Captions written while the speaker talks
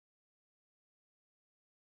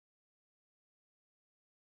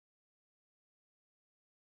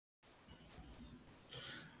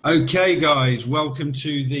Okay, guys, welcome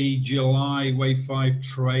to the July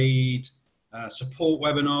Wave5trade support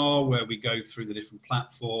webinar where we go through the different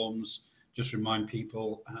platforms, just remind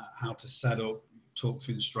people how to set up, talk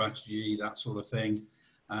through the strategy, that sort of thing.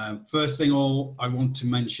 First thing I want to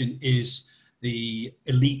mention is the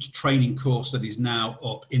elite training course that is now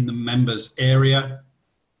up in the members area.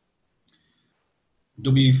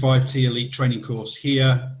 W5T elite training course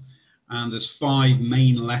here. And there's 5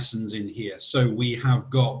 main lessons in here. So we have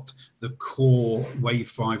got the core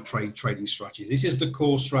Wave5trade trading strategy. This is the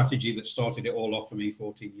core strategy that started it all off for me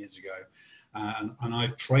 14 years ago. And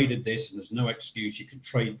I've traded this, and there's no excuse, you can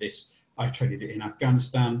trade this. I traded it in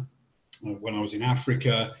Afghanistan, when I was in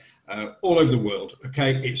Africa, all over the world,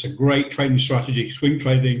 okay? It's a great trading strategy, swing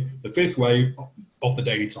trading, the 5th wave of the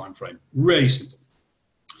daily time frame. Really simple.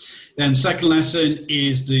 Then second lesson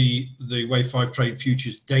is the Wave5trade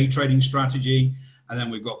futures day trading strategy. And then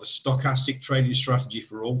we've got the stochastic trading strategy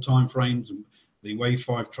for all time frames, and the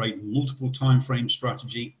Wave5trade multiple time frame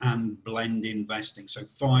strategy and blend investing. So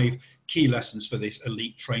 5 key lessons for this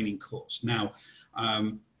elite training course. Now,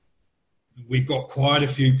 we've got quite a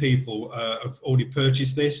few people have already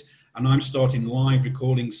purchased this, and I'm starting live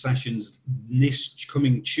recording sessions this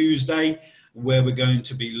coming Tuesday, where we're going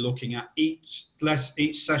to be looking at each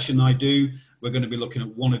session I do, we're going to be looking at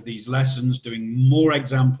one of these lessons, doing more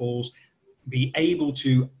examples, be able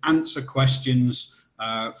to answer questions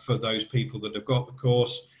for those people that have got the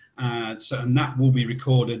course. And that will be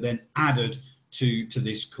recorded, then added to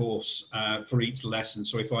this course for each lesson.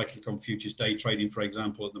 So if I click on futures day trading, for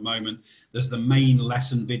example, at the moment, there's the main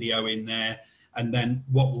lesson video in there. And then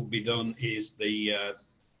what will be done is the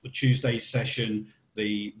Tuesday session,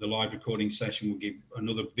 the live recording session will give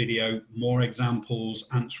another video, more examples,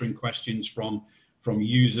 answering questions from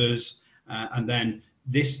users, and then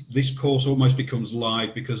this course almost becomes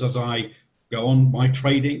live, because as I go on my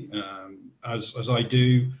trading, as I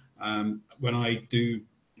do when I do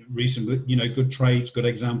recent, good trades, good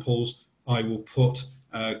examples, I will put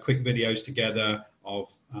quick videos together of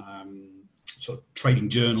sort of trading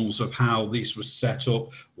journals of how this was set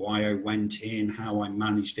up, why I went in, how I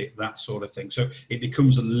managed it, that sort of thing. So it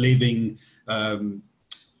becomes a living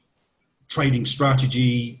trading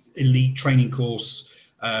strategy, elite training course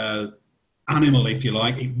animal, if you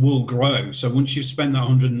like. It will grow. So once you spend that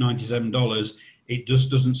 $197, it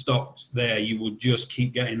just doesn't stop there. You will just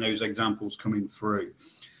keep getting those examples coming through.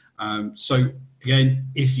 So again,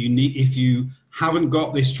 if you haven't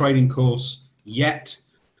got this trading course yet,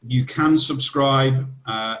 you can subscribe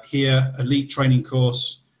here, elite training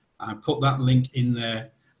course. Put that link in there,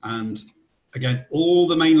 and again, all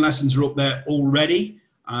the main lessons are up there already,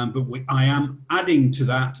 but I am adding to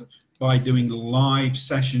that by doing live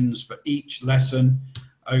sessions for each lesson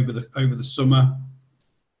over the summer.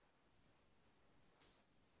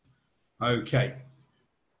 Okay,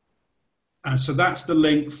 and so that's the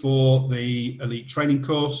link for the elite training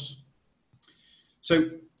course. So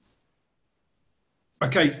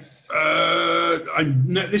okay,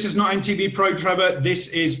 this is not MTB Pro, Trevor. This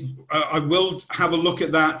is, I will have a look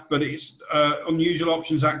at that, but it's unusual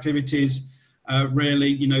options activities.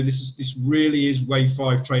 Really, this really is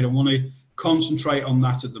Wave5trade. I want to concentrate on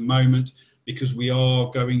that at the moment, because we are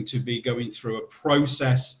going to be going through a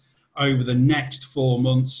process over the next 4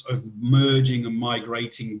 months of merging and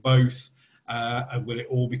migrating both. Will it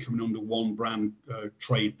all be coming under one brand,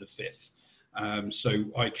 Trade the 5th? So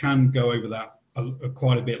I can go over that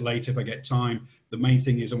quite a bit later if I get time. The main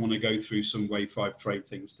thing is I want to go through some Wave5trade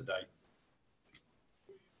things today.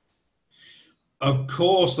 Of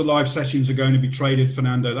course, the live sessions are going to be traded,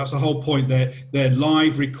 Fernando. That's the whole point. They're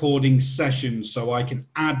live recording sessions, so I can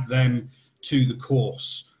add them to the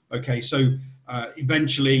course. Okay, so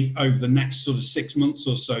eventually over the next sort of 6 months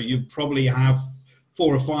or so, you'll probably have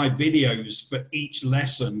 4 or 5 videos for each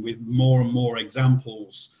lesson with more and more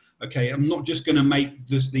examples. Okay, I'm not just going to make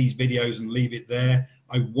these videos and leave it there.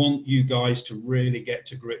 I want you guys to really get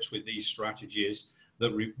to grips with these strategies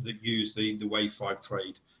that use the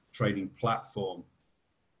Wave5trade trading platform.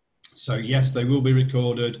 So yes, they will be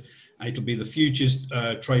recorded. It'll be the futures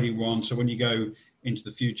trading one. So when you go into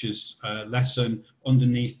the futures lesson,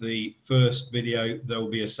 underneath the first video, there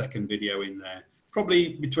will be a second video in there,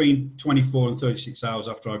 probably between 24 and 36 hours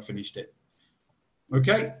after I've finished it.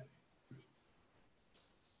 Okay.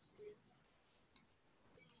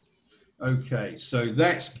 Okay, so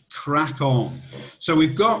let's crack on. So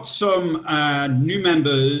we've got some new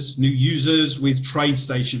members, new users with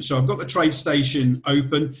TradeStation. So I've got the TradeStation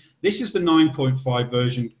open. This is the 9.5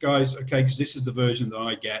 version, guys, okay, because this is the version that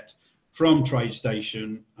I get from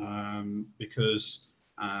TradeStation because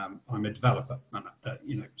I'm a developer,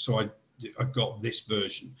 so I've got this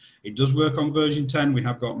version. It does work on version 10. We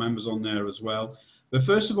have got members on there as well. But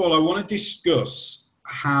first of all, I want to discuss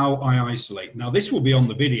how I isolate. Now, this will be on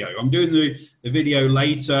the video. I'm doing the video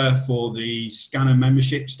later for the scanner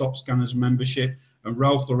membership, Stop Scanners membership, and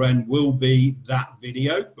Ralph Lauren will be that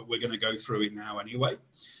video, but we're going to go through it now anyway.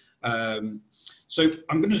 So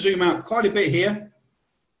I'm going to zoom out quite a bit here.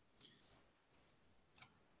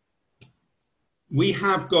 We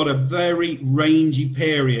have got a very rangy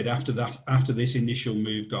period after this initial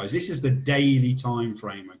move, guys. This is the daily time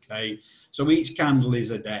frame, okay? So each candle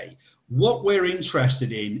is a day. What we're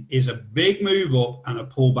interested in is a big move up and a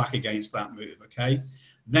pullback against that move, okay?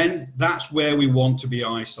 Then that's where we want to be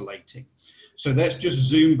isolating. So let's just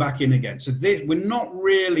zoom back in again. So this, we're not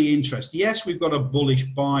really interested. Yes, we've got a bullish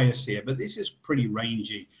bias here, but this is pretty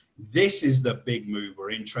rangy. This is the big move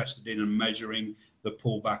we're interested in and measuring the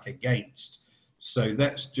pullback against. So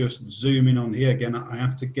let's just zoom in on here. Again, I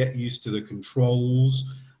have to get used to the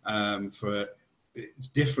controls. It's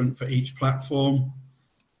different for each platform.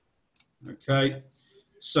 Okay,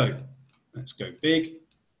 so let's go big.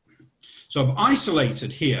 So I've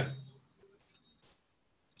isolated here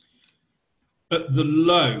at the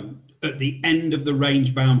low at the end of the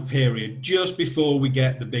range bound period, just before we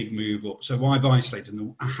get the big move up. So I've isolated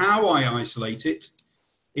them. How I isolate it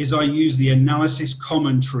is I use the analysis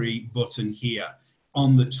commentary button here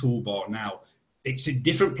on the toolbar. Now, it's in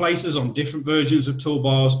different places on different versions of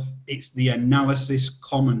toolbars. It's the analysis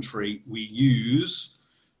commentary we use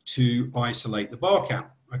to isolate the bar count,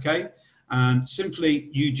 okay? And simply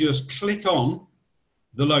you just click on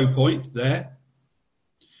the low point there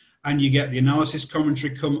and you get the analysis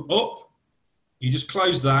commentary come up. You just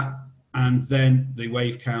close that and then the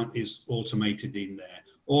wave count is automated in there.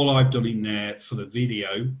 All I've done in there for the video,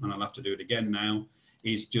 and I'll have to do it again now,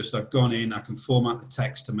 is just I've gone in, I can format the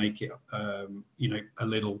text to make it, you know, a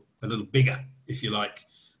little bigger, if you like.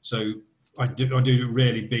 So I do it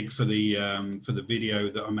really big for the video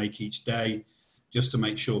that I make each day, just to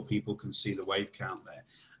make sure people can see the wave count there.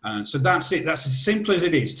 And so that's it. That's as simple as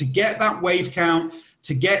it is. To get that wave count,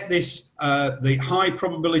 to get this, the high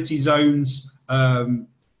probability zones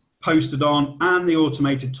posted on and the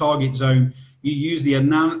automated target zone, you use the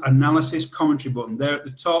analysis commentary button there at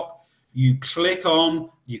the top. You click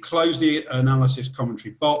on, you close the analysis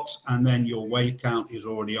commentary box, and then your wave count is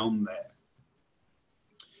already on there.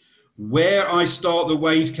 Where I start the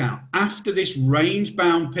wave count, after this range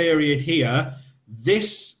bound period here,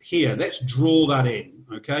 this here, let's draw that in,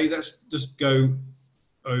 okay? Let's just go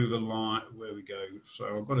over line, where we go. So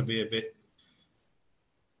I've got to be a bit,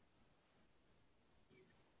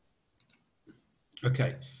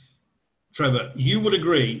 okay. Trevor, you would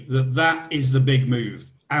agree that that is the big move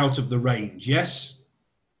out of the range, yes?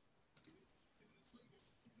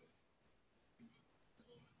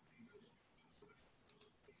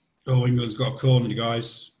 Oh, England's got a corner,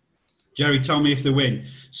 guys. Jerry, tell me if they win.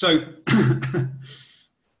 So,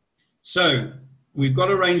 so we've got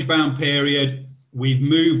a range bound period. We've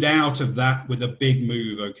moved out of that with a big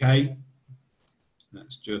move, okay?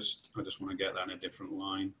 Let's just, I just want to get that in a different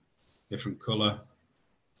line, different color.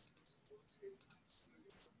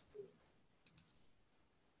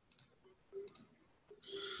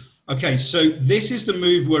 Okay, so this is the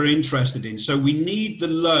move we're interested in. So we need the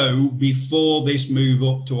low before this move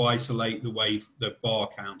up to isolate the wave, the bar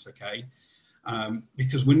count, okay?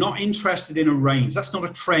 Because we're not interested in a range. That's not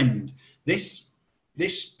a trend. This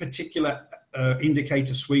particular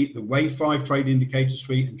indicator suite, the Wave5trade indicator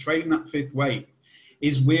suite, and trading that fifth wave,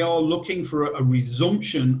 is we are looking for a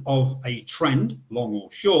resumption of a trend, long or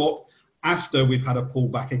short, after we've had a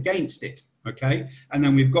pullback against it. Okay, and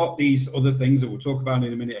then we've got these other things that we'll talk about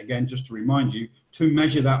in a minute again, just to remind you to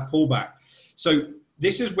measure that pullback. So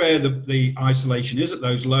this is where the isolation is at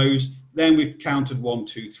those lows. Then we've counted 1,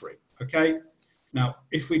 2, 3. Okay, now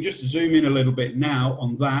if we just zoom in a little bit now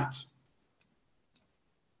on that,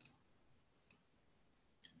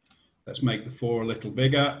 let's make the 4 a little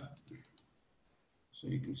bigger so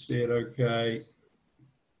you can see it okay.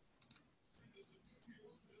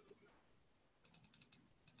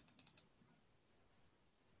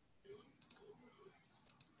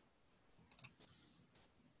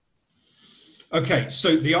 Okay,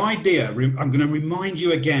 so the idea, I'm going to remind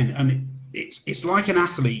you again, and it's like an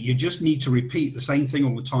athlete, you just need to repeat the same thing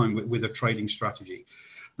all the time with a trading strategy.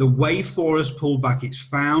 The wave 4 has pulled back, it's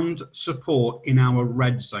found support in our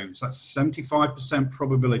red zone. So that's a 75%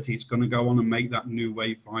 probability it's going to go on and make that new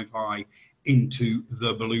wave 5 high into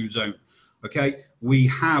the blue zone. Okay, we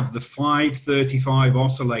have the 535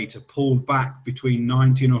 oscillator pulled back between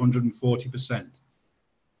 90 and 140%.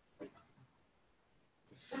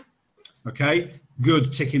 Okay,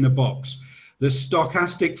 good, tick in the box. The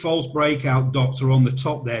stochastic false breakout dots are on the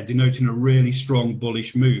top there, denoting a really strong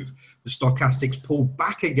bullish move. The stochastics pull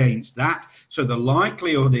back against that, so the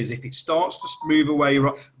likelihood is if it starts to move away,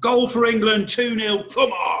 goal for England, 2-0,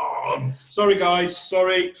 come on! Sorry guys,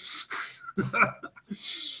 sorry.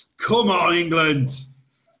 Come on England.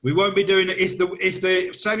 We won't be doing it. If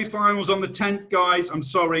the semi-final's on the 10th, guys, I'm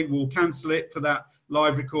sorry, we'll cancel it for that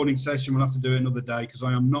live recording session. We'll have to do it another day because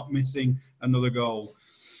I am not missing another goal.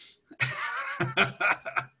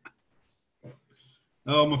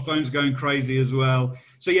 Oh, my phone's going crazy as well.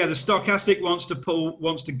 So yeah, the stochastic wants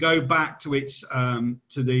to go back to its to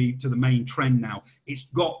the main trend now. It's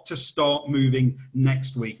got to start moving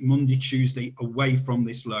next week, Monday, Tuesday, away from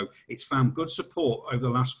this low. It's found good support over the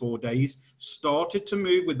last 4 days, started to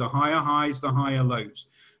move with the higher highs, the higher lows.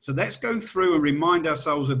 So let's go through and remind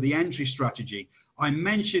ourselves of the entry strategy. I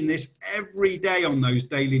mention this every day on those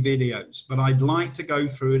daily videos, but I'd like to go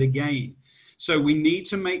through it again. So we need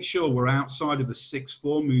to make sure we're outside of the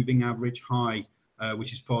 6-4 moving average high,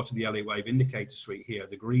 which is part of the Elliott Wave indicator suite here,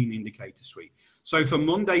 the green indicator suite. So for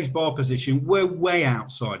Monday's bar position, we're way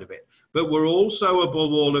outside of it, but we're also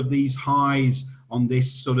above all of these highs on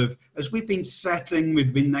this sort of, as we've been settling,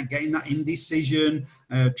 we've been getting that indecision,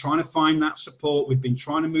 trying to find that support. We've been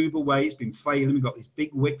trying to move away. It's been failing. We've got these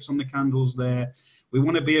big wicks on the candles there. We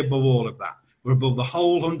want to be above all of that. We're above the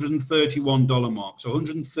whole $131 mark. So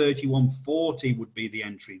 131.40 would be the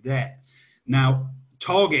entry there. Now,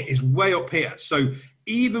 target is way up here. So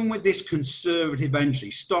even with this conservative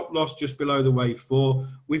entry, stop loss just below the wave 4,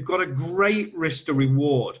 we've got a great risk to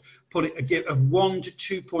reward. Put it a give of 1 to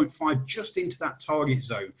 2.5 just into that target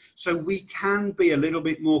zone. So we can be a little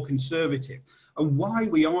bit more conservative. And why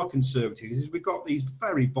we are conservative is we've got these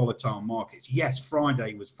very volatile markets. Yes,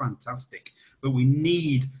 Friday was fantastic, but we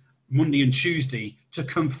need Monday and Tuesday to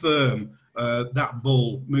confirm that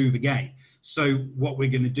bull move again. So what we're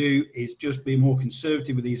going to do is just be more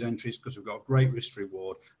conservative with these entries because we've got great risk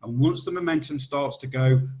reward. And once the momentum starts to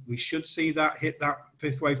go, we should see that hit that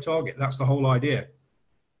 5th wave target. That's the whole idea.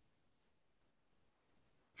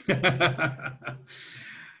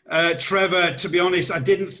 Trevor, to be honest, I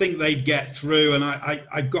didn't think they'd get through, and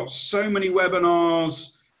I've got so many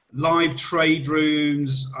webinars, live trade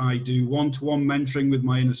rooms. I do one-to-one mentoring with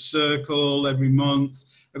my inner circle every month.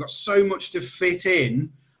 I've got so much to fit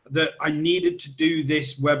in that I needed to do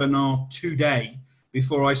this webinar today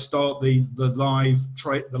before I start the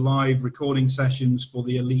live recording sessions for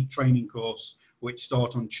the elite training course, which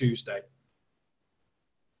start on Tuesday.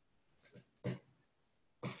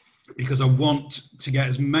 Because I want to get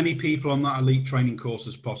as many people on that elite training course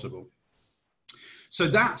as possible. So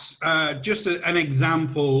that's just an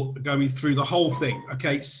example going through the whole thing.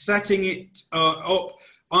 Okay, setting it up,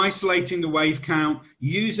 isolating the wave count,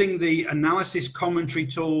 using the analysis commentary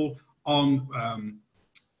tool on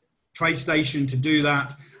TradeStation to do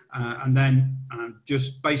that, and then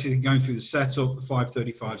just basically going through the setup, the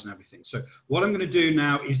 535s and everything. So what I'm going to do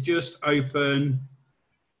now is just open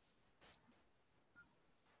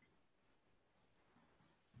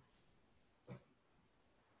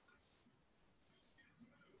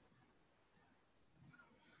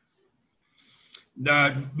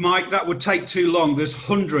Mike, that would take too long. There's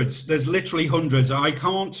hundreds. There's literally hundreds. I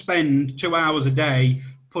can't spend 2 hours a day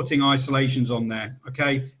putting isolations on there.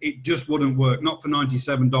 Okay, it just wouldn't work. Not for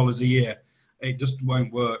 $97 a year. It just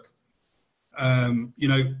won't work. You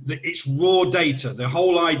know, it's raw data. The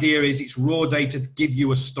whole idea is it's raw data to give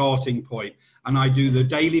you a starting point. And I do the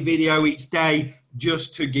daily video each day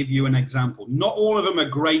just to give you an example. Not all of them are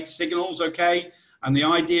great signals. Okay, and the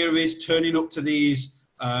idea is turning up to these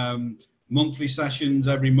monthly sessions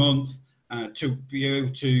every month to be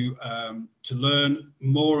able to learn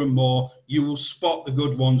more and more. You will spot the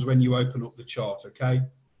good ones when you open up the chart, okay?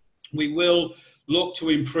 We will look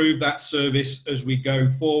to improve that service as we go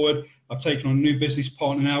forward. I've taken on a new business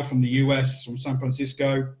partner now from the US, from San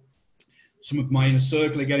Francisco. Some of my inner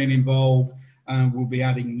circle are getting involved, and we'll be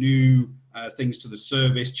adding new things to the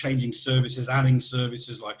service, changing services, adding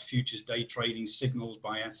services like futures day trading, signals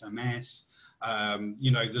by SMS.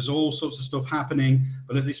 You know, there's all sorts of stuff happening,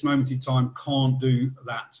 but at this moment in time, can't do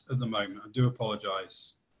that at the moment. I do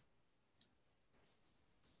apologize.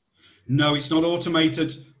 No, it's not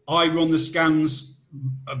automated. I run the scans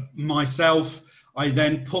myself. I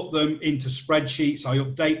then put them into spreadsheets. I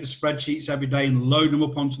update the spreadsheets every day and load them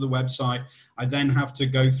up onto the website. I then have to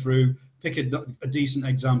go through pick a decent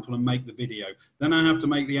example and make the video. Then I have to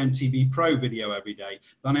make the NTB Pro video every day.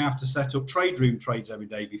 Then I have to set up trade room trades every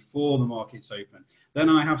day before the markets open. Then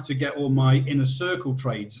I have to get all my inner circle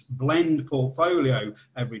trades, blend portfolio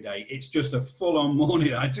every day. It's just a full-on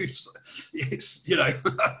morning. It's, you know.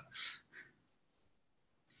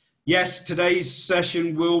 Yes, today's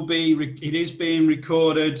session it is being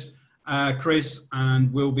recorded, Chris,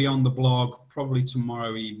 and will be on the blog probably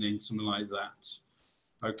tomorrow evening, something like that.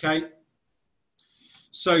 Okay.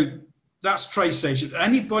 So that's TradeStation.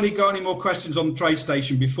 Anybody got any more questions on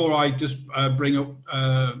TradeStation before I just bring up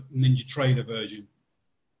NinjaTrader version?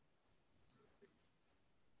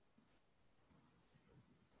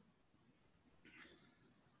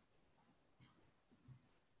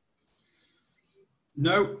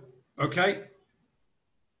 No? Okay.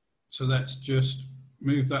 So let's just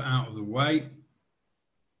move that out of the way.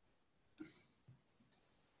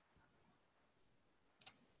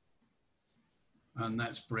 And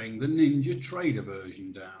let's bring the NinjaTrader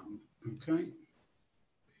version down. Okay.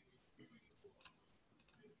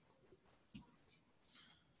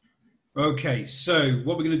 Okay, so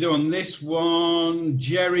what we're going to do on this one,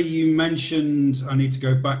 Jerry, you mentioned, I need to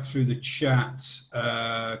go back through the chat,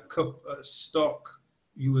 stock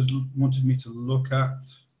you wanted me to look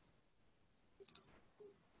at.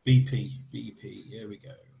 BP, here we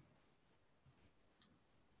go.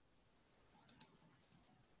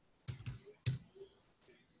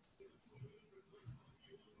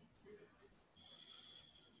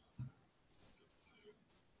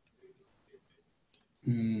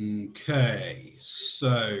 Okay,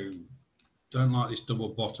 so don't like this double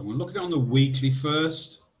bottom. We'll look at it on the weekly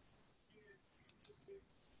first.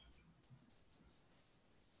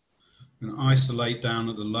 I'm going to isolate down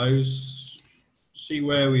at the lows, see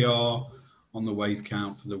where we are on the wave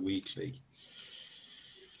count for the weekly.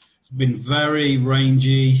 It's been very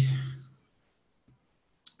rangy.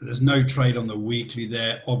 There's no trade on the weekly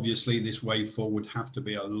there. Obviously, this wave fall would have to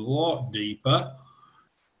be a lot deeper.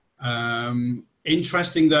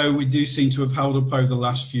 Interesting though, we do seem to have held up over the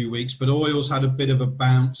last few weeks, but oil's had a bit of a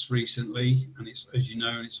bounce recently, and it's, as you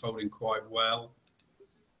know, it's holding quite well.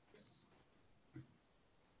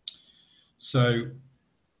 So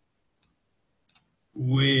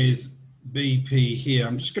with BP here,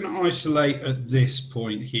 I'm just going to isolate at this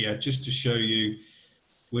point here, just to show you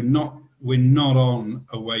we're not on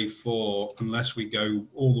a wave 4 unless we go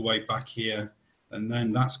all the way back here. And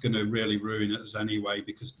then that's going to really ruin us anyway,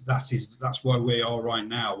 because that's where we are right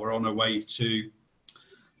now. We're on a wave 2.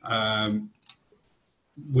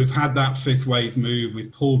 We've had that 5th wave move.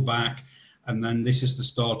 We've pulled back, and then this is the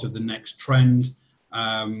start of the next trend.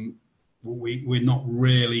 We're not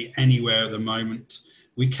really anywhere at the moment.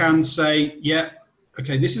 We can say, yeah,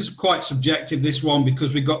 okay, this is quite subjective, this one,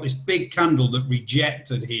 because we've got this big candle that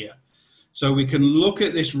rejected here. So we can look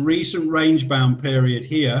at this recent range bound period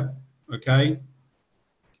here, okay?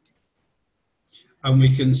 And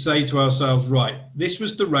we can say to ourselves, right, this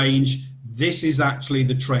was the range, this is actually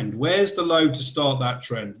the trend. Where's the low to start that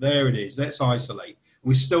trend? There it is. Let's isolate.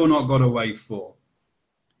 We've still not got a wave 4.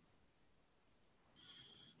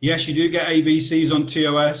 Yes, you do get ABCs on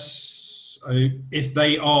TOS if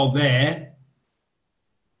they are there.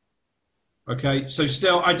 Okay, so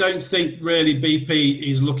still, I don't think really BP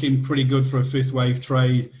is looking pretty good for a 5th wave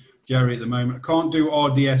trade, Jerry, at the moment. I can't do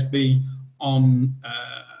RDSB on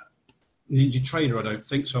NinjaTrader, I don't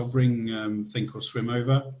think, so I'll bring Thinkorswim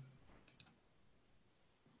over.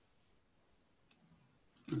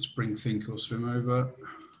 Let's bring Thinkorswim over.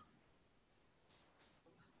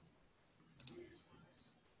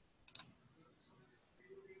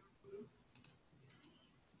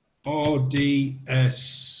 RDS.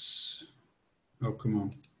 Oh, come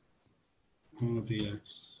on.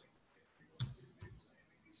 RDS.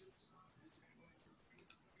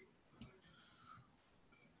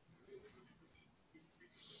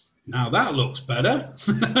 Now that looks better.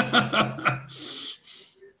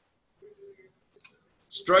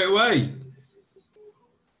 Straight away.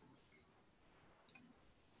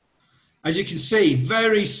 As you can see,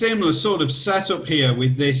 very similar sort of setup here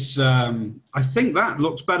with this. I think that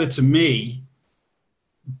looks better to me,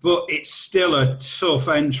 but it's still a tough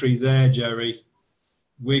entry there, Jerry.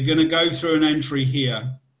 We're going to go through an entry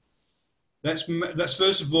here. Let's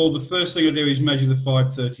first of all, the first thing I do is measure the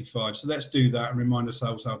 535. So let's do that and remind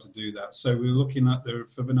ourselves how to do that. So we're looking at the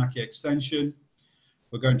Fibonacci extension.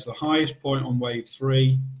 We're going to the highest point on wave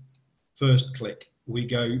 3. First click. We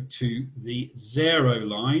go to the 0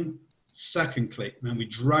 line. Second click. Then we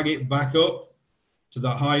drag it back up to the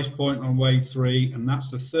highest point on wave 3. And that's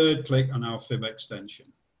the third click on our Fib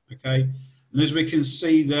extension. Okay. And as we can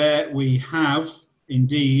see there, we have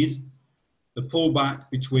indeed the pullback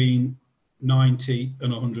between 90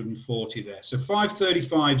 and 140 there. So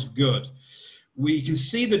 535 is good. We can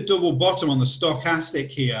see the double bottom on the stochastic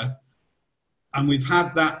here, and we've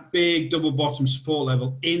had that big double bottom support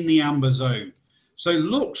level in the amber zone. So it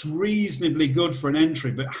looks reasonably good for an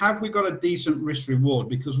entry, but have we got a decent risk reward?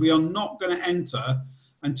 Because we are not going to enter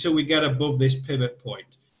until we get above this pivot point.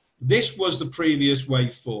 This was the previous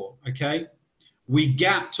wave 4, okay? We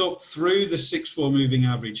gapped up through the 6-4 moving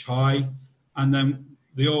average high, and then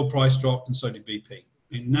the oil price dropped, and so did BP.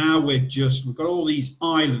 And now we've got all these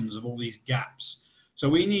islands of all these gaps. So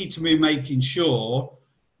we need to be making sure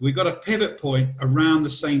we've got a pivot point around the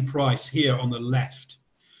same price here on the left.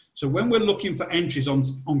 So when we're looking for entries on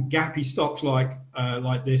gappy stocks like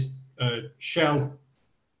this, Shell,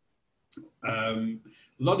 a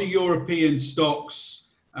lot of European stocks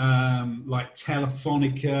like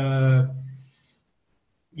Telefonica,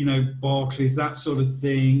 you know, Barclays, that sort of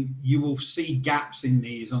thing, you will see gaps in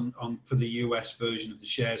these for the US version of the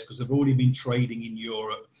shares because they've already been trading in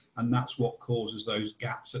Europe, and that's what causes those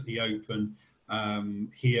gaps at the open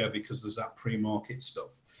here, because there's that pre-market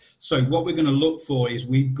stuff. So what we're going to look for is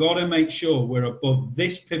we've got to make sure we're above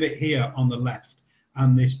this pivot here on the left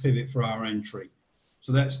and this pivot for our entry.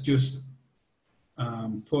 So let's just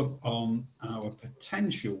put on our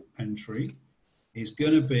potential entry is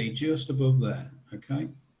going to be just above there, okay?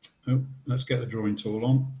 Oh, let's get the drawing tool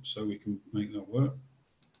on so we can make that work.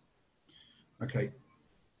 Okay.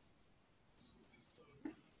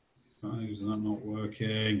 Why is that not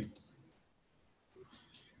working?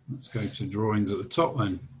 Let's go to drawings at the top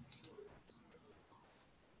then.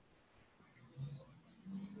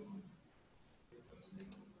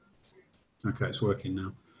 Okay, it's working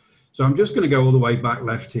now. So I'm just going to go all the way back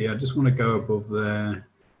left here. I just want to go above there.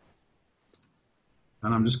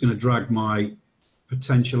 And I'm just going to drag my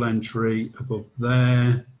potential entry above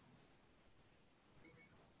there.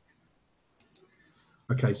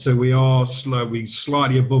 Okay, so we are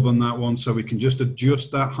slightly above on that one, so we can just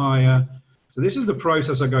adjust that higher. So this is the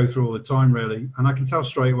process I go through all the time, really, and I can tell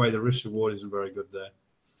straight away the risk reward isn't very good there.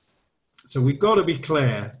 So we've got to be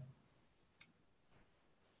clear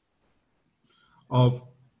of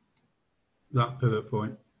that pivot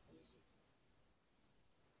point.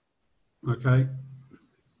 Okay,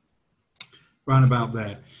 round about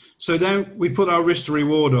there. So then we put our risk to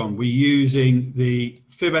reward on. We're using the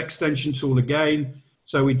fib extension tool again.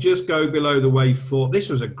 So we just go below the wave 4. This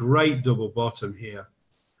was a great double bottom here.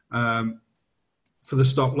 For the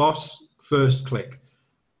stop loss, first click.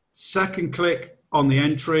 Second click on the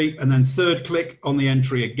entry, and then third click on the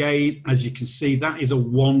entry again. As you can see, that is a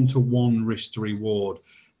 1-to-1 risk to reward.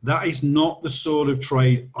 That is not the sort of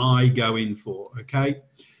trade I go in for, okay?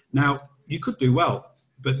 Now, you could do well,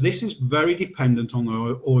 but this is very dependent on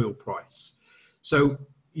the oil price. So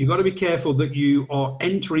you've got to be careful that you are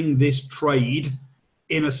entering this trade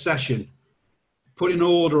in a session. Putting an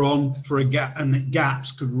order on for a gap, and the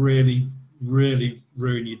gaps could really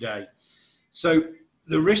ruin your day. So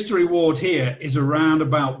the risk to reward here is around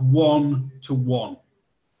about 1-to-1.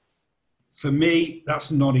 For me, that's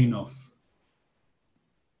not enough.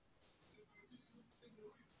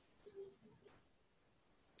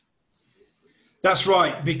 That's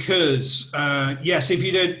right, because yes, if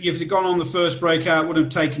you'd gone on the first breakout, would have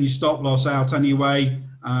taken your stop loss out anyway.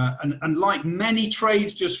 And like many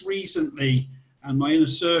trades just recently, and my inner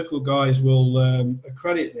circle guys will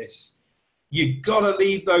accredit this, you've got to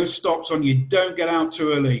leave those stops on. You don't get out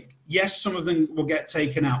too early. Yes, some of them will get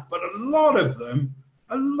taken out, but a lot of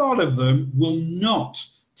them will not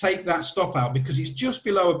take that stop out because it's just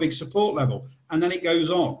below a big support level, and then it goes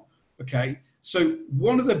on, okay? So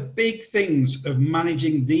one of the big things of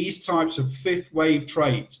managing these types of fifth wave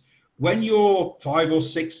trades, when you're 5 or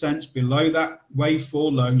 6 cents below that wave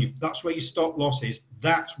 4 low, that's where your stop loss is.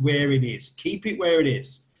 That's where it is. Keep it where it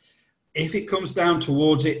is. If it comes down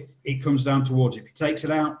towards it, it comes down towards it. If it takes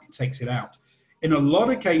it out, it takes it out. In a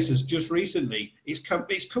lot of cases, just recently, it's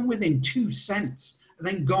come within 2 cents and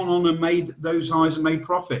then gone on and made those highs and made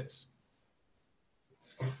profits.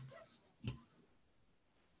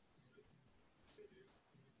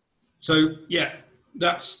 So yeah,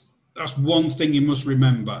 that's one thing you must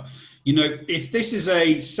remember. You know, if this is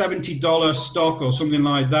a $70 stock or something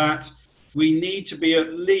like that, we need to be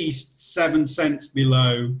at least 7 cents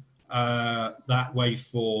below that wave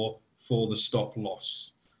 4 for the stop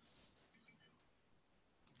loss.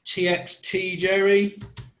 TXT, Jerry.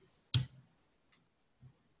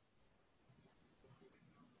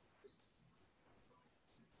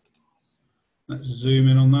 Let's zoom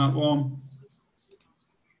in on that one.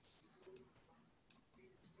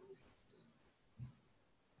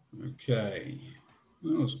 Okay,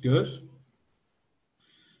 that was good.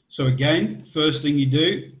 So again, first thing you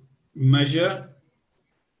do, measure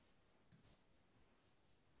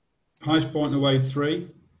highest point of wave 3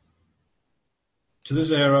 to the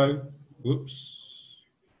 0, whoops,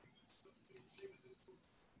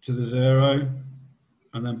 to the 0,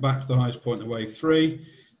 and then back to the highest point of wave 3.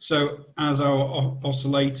 So as our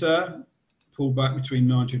oscillator, pull back between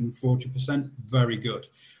 90 and 40%, very good.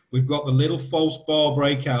 We've got the little false bar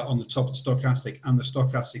breakout on the top of the stochastic, and the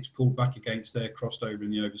stochastic's pulled back against there, crossed over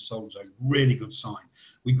in the oversold zone. Really good sign.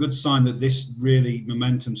 Good sign that this really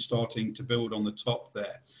momentum's starting to build on the top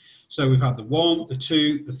there. So we've had the 1, the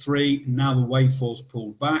 2, the 3, and now the wavefall's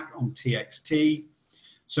pulled back on TXT.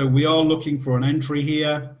 So we are looking for an entry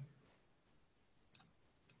here.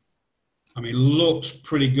 I mean, looks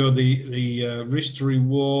pretty good. The risk to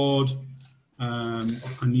reward.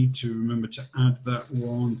 I need to remember to add that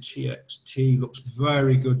one. TXT looks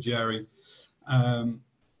very good, Jerry.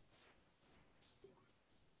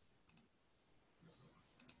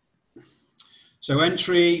 So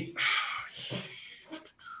entry,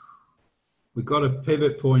 we've got a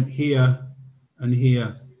pivot point here and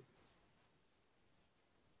here.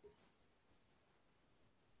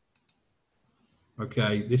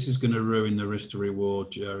 Okay, this is going to ruin the risk to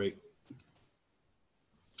reward, Jerry.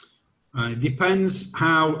 It depends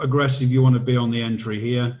how aggressive you want to be on the entry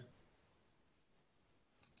here.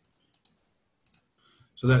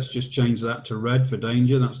 So let's just change that to red for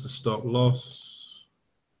danger. That's the stop loss.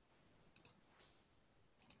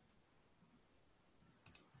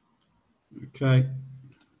 Okay.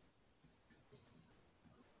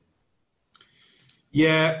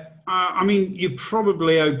 Yeah, I mean, you're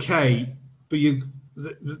probably okay, but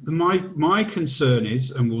my concern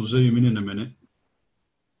is, and we'll zoom in a minute.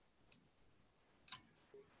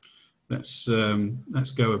 Let's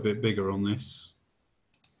go a bit bigger on this.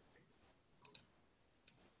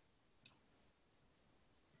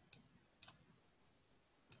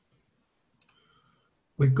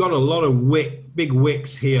 We've got a lot of big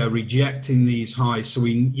wicks here rejecting these highs. So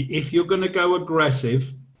if you're going to go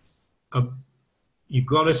aggressive, you've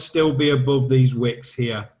got to still be above these wicks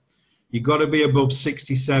here. You've got to be above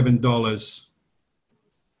 $67.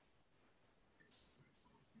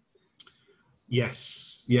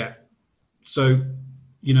 Yes, yeah. So,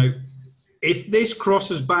 you know, if this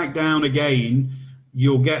crosses back down again,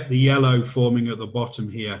 you'll get the yellow forming at the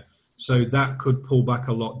bottom here. So that could pull back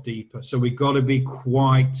a lot deeper. So we've got to be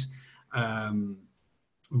quite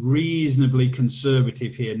reasonably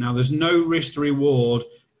conservative here. Now, there's no risk to reward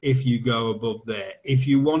if you go above there. If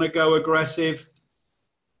you want to go aggressive,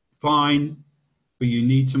 fine, but you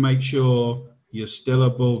need to make sure you're still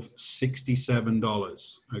above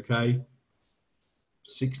 $67, okay?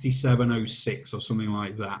 67.06 or something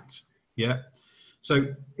like that. Yeah. So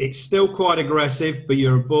it's still quite aggressive, but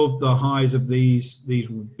you're above the highs of these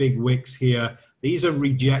big wicks here. These are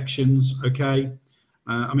rejections, okay?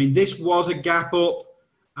 I mean, this was a gap up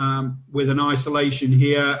with an isolation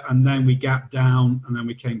here, and then we gapped down, and then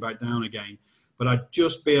we came back down again. But I'd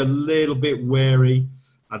just be a little bit wary.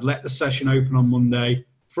 I'd let the session open on Monday.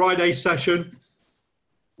 Friday session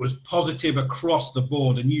was positive across the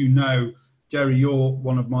board, and you know, Jerry, you're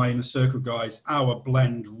one of my inner circle guys. Our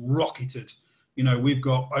blend rocketed. You know, we've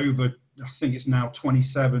got over, I think it's now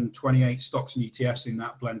 27, 28 stocks and ETFs in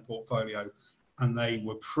that blend portfolio. And they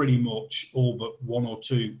were pretty much all but one or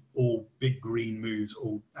two, all big green moves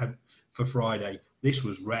all for Friday. This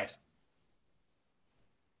was red.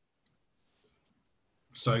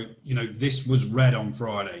 So, you know, this was red on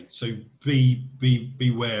Friday. So be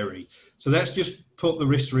wary. So let's just put the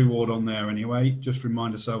risk to reward on there anyway. Just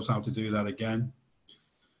remind ourselves how to do that again.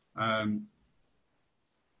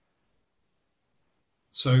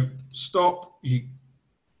 So stop,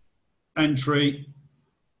 entry,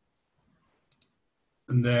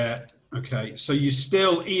 and there. Okay, so you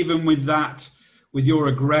still, even with that, with your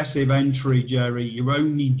aggressive entry, Jerry, you're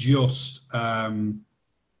only just in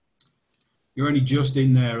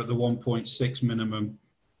there at the 1.6 minimum.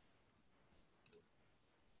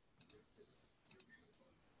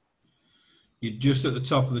 You're just at the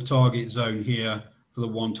top of the target zone here for the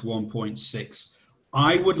 1 to 1.6.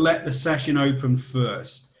 I would let the session open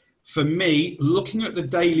first. For me, looking at the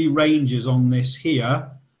daily ranges on this here,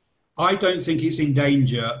 I don't think it's in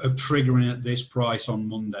danger of triggering at this price on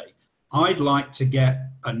Monday. I'd like to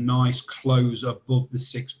get a nice close above the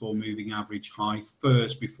 6-4 moving average high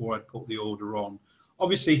first before I put the order on.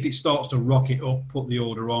 Obviously, if it starts to rocket up, put the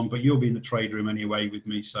order on, but you'll be in the trade room anyway with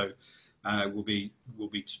me, so we'll be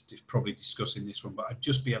probably discussing this one, but I'd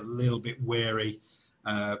just be a little bit wary.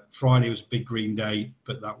 Friday was a big green day,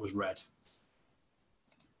 but that was red.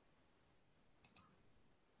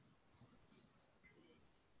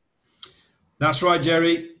 That's right,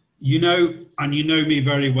 Jerry. You know, and you know me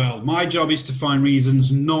very well. My job is to find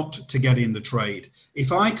reasons not to get in the trade.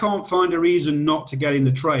 If I can't find a reason not to get in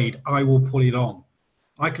the trade, I will put it on.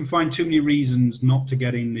 I can find too many reasons not to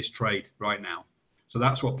get in this trade right now. So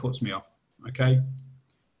that's what puts me off, okay?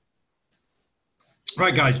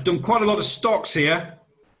 Right, guys, done quite a lot of stocks here.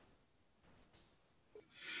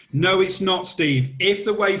 No, it's not, Steve. If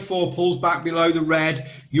the wave 4 pulls back below the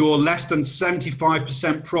red, you're less than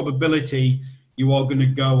 75% probability you are going to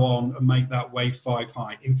go on and make that wave 5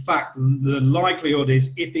 high. In fact, the likelihood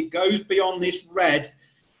is if it goes beyond this red,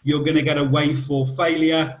 you're going to get a wave 4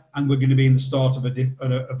 failure, and we're going to be in the start of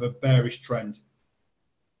a bearish trend.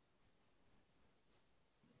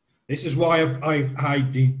 This is why I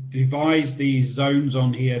devised these zones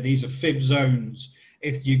on here. These are fib zones.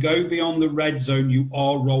 If you go beyond the red zone, you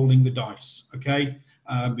are rolling the dice, okay?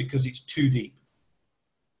 Because it's too deep.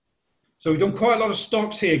 So we've done quite a lot of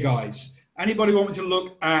stocks here, guys. Anybody want me to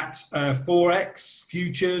look at forex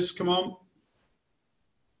futures? Come on.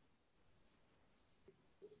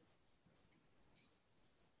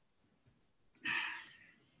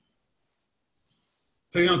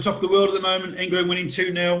 Putting on top of the world at the moment, England winning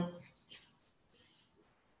 2-0.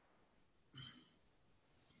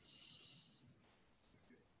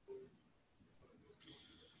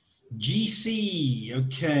 GC,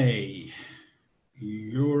 okay.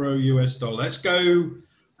 Euro, US dollar.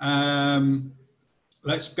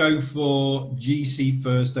 Let's go for GC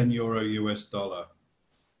first, then Euro, US dollar.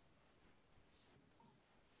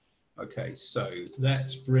 Okay, so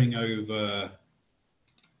let's bring over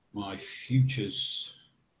my futures,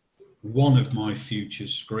 one of my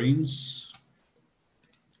futures screens.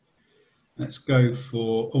 Let's go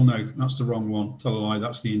for, oh no, that's the wrong one. Tell a lie,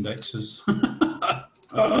 that's the indexes.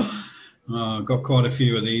 I've got quite a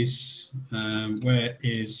few of these. Where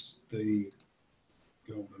is the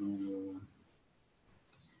golden oil?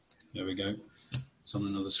 There we go. It's on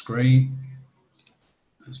another screen.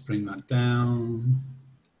 Let's bring that down.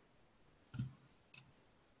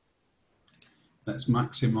 Let's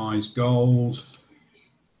maximize gold.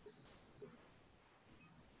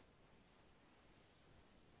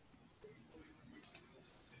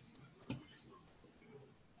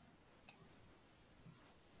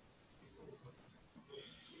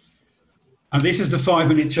 And this is the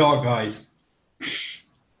 5-minute chart, guys.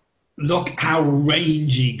 Look how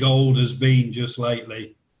rangy gold has been just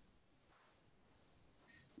lately.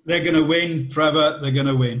 They're going to win, Trevor. They're going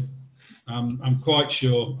to win. I'm quite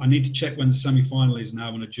sure. I need to check when the semi-final is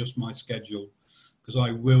now and adjust my schedule, because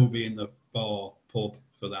I will be in the bar pub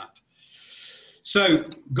for that. So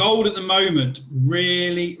gold at the moment,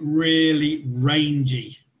 really, really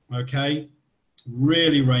rangy. Okay,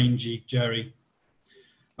 really rangy, Jerry.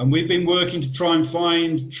 And we've been working to try and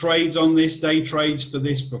find trades on this, day trades for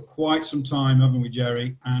this for quite some time, haven't we,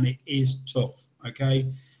 Jerry? And it is tough,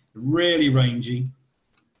 okay? Really rangy.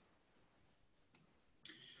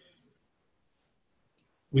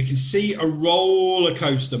 We can see a roller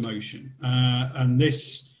coaster motion. And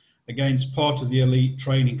this, again, is part of the elite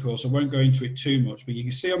training course. I won't go into it too much, but you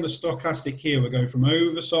can see on the stochastic here, we're going from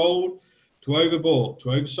oversold to overbought, to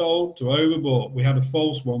oversold, to overbought. We had a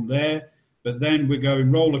false one there. But then we're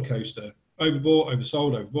going roller coaster, overbought,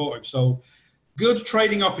 oversold, overbought, oversold. Good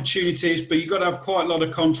trading opportunities, but you've got to have quite a lot of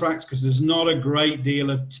contracts because there's not a great deal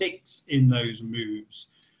of ticks in those moves.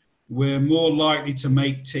 We're more likely to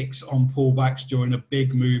make ticks on pullbacks during a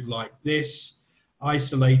big move like this.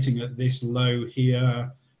 Isolating at this low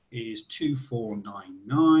here is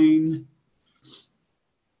 2499.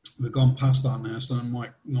 We've gone past that now, so that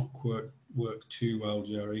might not work too well,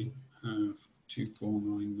 Jerry.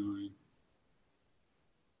 2499.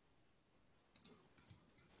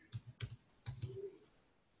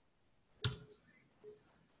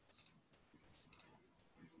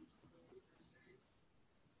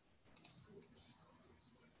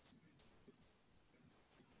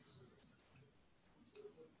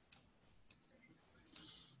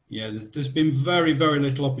 Yeah, there's been very, very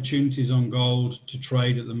little opportunities on gold to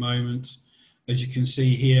trade at the moment. As you can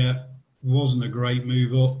see here, wasn't a great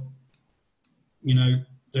move up. You know,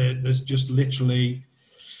 there's just literally,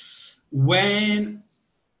 when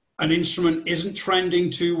an instrument isn't trending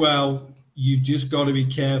too well, you've just got to be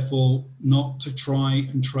careful not to try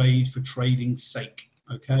and trade for trading's sake,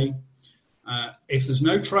 okay? If there's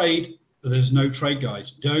no trade, there's no trade,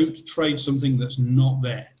 guys. Don't trade something that's not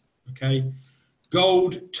there, okay?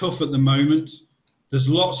 Gold, tough at the moment. There's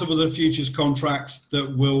lots of other futures contracts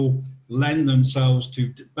that will lend themselves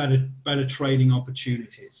to better trading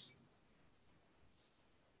opportunities.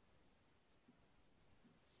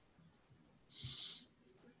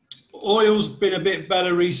 Oil's been a bit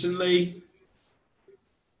better recently.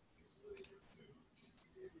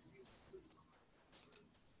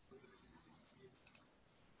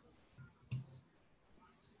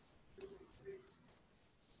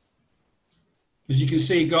 As you can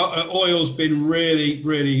see, oil's been really,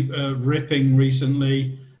 really ripping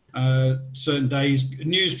recently. Certain days,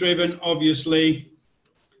 news driven, obviously.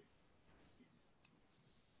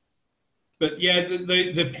 But yeah,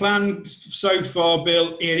 the plan so far,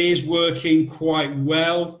 Bill, it is working quite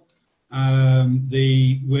well.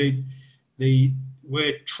 We're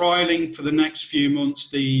trialing for the next few months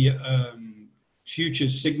the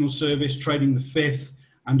futures signal service, trading the fifth,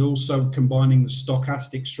 and also combining the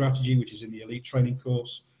stochastic strategy, which is in the elite training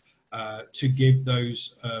course, to give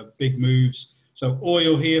those big moves. So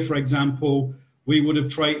oil here, for example, we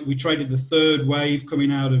traded the third wave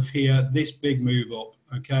coming out of here, this big move up,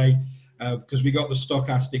 okay? Because we got the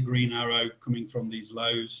stochastic green arrow coming from these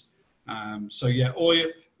lows. So yeah,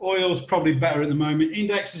 oil's probably better at the moment.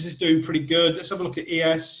 Indexes is doing pretty good. Let's have a look at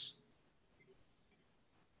ES.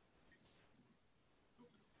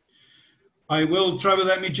 I will, Trevor,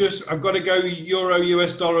 I've got to go euro,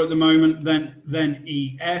 US dollar at the moment, then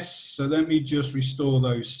ES. So let me just restore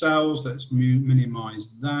those cells. Let's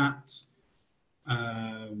minimize that.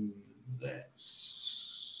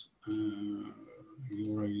 That's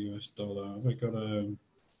euro, US dollar. Have I got a,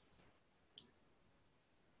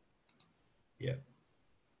 yeah.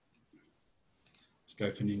 Let's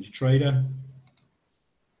go for Ninja Trader.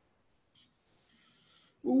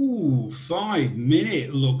 Ooh, 5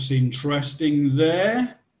 minute looks interesting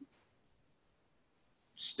there.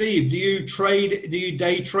 Steve, do you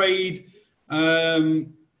day trade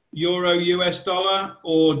euro US dollar,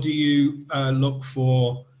 or do you look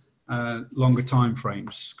for longer time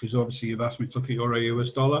frames? Because obviously you've asked me to look at euro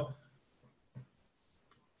US dollar.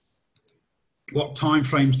 What time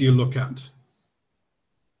frames do you look at?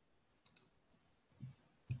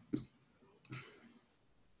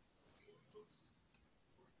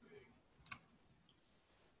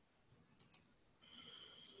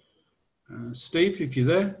 Steve, if you're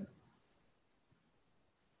there,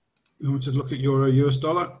 you want to look at euro US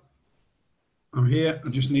dollar? I'm here. I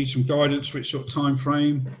just need some guidance. Which sort of time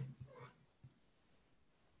frame?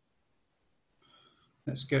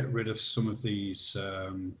 Let's get rid of some of these.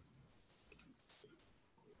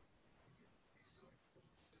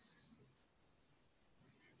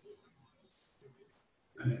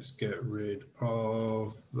 Let's get rid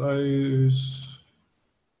of those.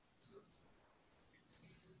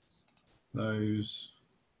 Those.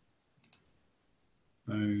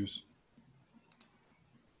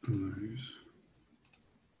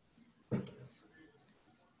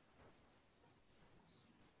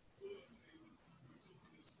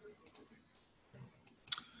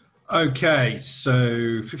 Okay,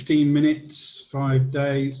 so 15 minutes, 5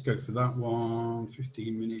 days, go for that one,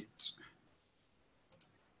 15 minutes.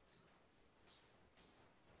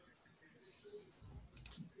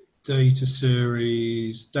 Data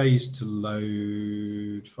series, days to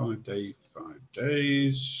load, 5 days, 5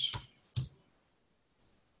 days.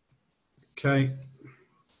 Okay.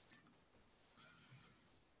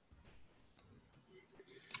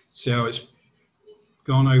 See how it's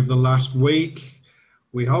gone over the last week.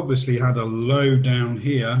 We obviously had a low down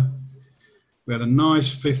here. We had a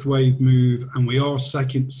nice fifth wave move, and we are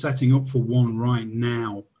setting up for one right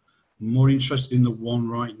now. I'm more interested in the one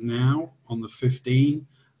right now on the 15.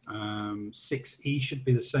 6E should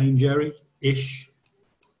be the same, Jerry, ish.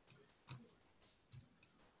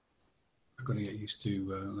 I've got to get used to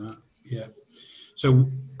that. Yeah. So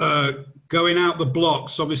going out the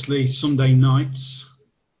blocks, obviously Sunday nights,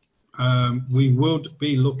 we would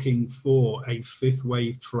be looking for a fifth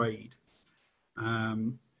wave trade.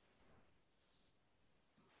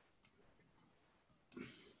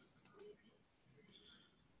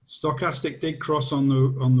 Stochastic did cross on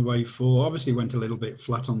the wave 4. Obviously went a little bit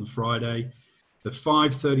flat on the Friday. The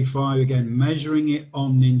 535 again, measuring it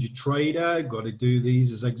on Ninja Trader. Got to do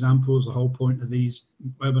these as examples. The whole point of these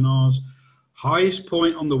webinars. Highest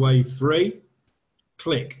point on the wave 3.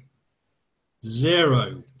 Click.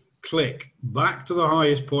 0. Click. Back to the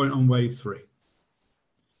highest point on wave 3.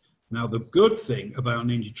 Now the good thing about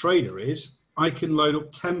Ninja Trader is I can load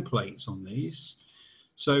up templates on these.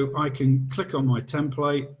 So I can click on my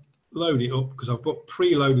template, load it up, because I've got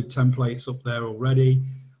preloaded templates up there already.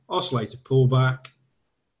 Oscillator pullback,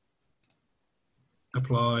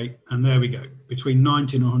 apply, and there we go, between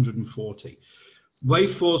 90 and 140.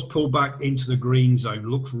 Wave 4's pulled back into the green zone.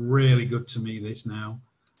 Looks really good to me, this now.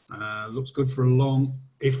 Looks good for a long,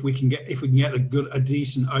 if we can get a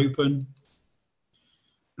decent open.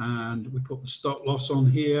 And we put the stop loss on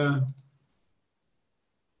here.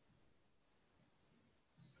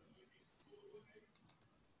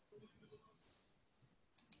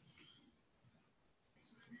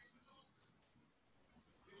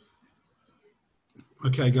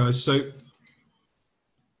 Okay, guys, so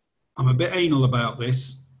I'm a bit anal about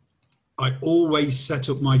this. I always set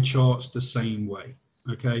up my charts the same way,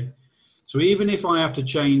 okay? So even if I have to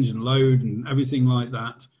change and load and everything like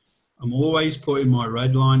that, I'm always putting my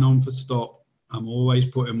red line on for stop. I'm always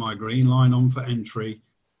putting my green line on for entry.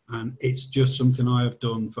 And it's just something I have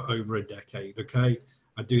done for over a decade, okay?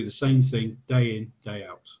 I do the same thing day in, day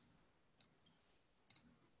out.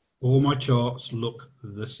 All my charts look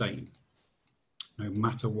the same, no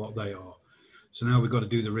matter what they are. So now we've got to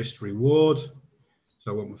do the risk to reward. So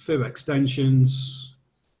I want my fib extensions,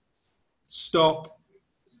 stop,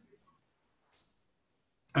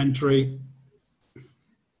 entry,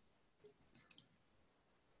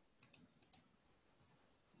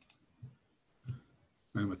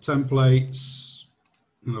 and my templates.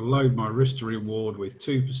 I'm going to load my risk to reward with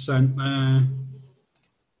 2% there.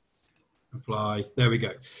 Apply. There we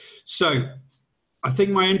go. So I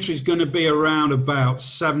think my entry is going to be around about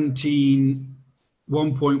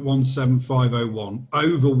 1.17501,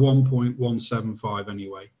 over 1.175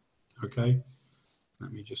 anyway. Okay.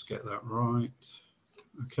 Let me just get that right.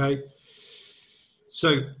 Okay.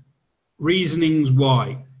 So reasonings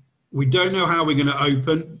why. We don't know how we're going to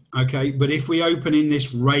open. Okay. But if we open in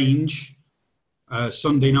this range,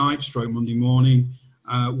 Sunday night, stroke Monday morning,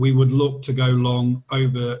 we would look to go long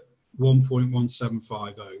over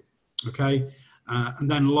 1.1750. Okay. And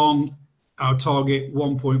then long, our target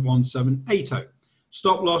 1.1780.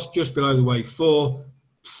 Stop loss just below the wave 4.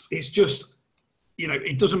 It's just, you know,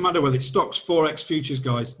 it doesn't matter whether it's stocks, forex, futures,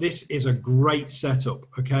 guys. This is a great setup.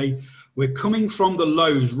 Okay. We're coming from the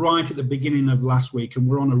lows right at the beginning of last week, and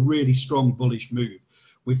we're on a really strong bullish move.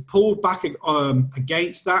 We've pulled back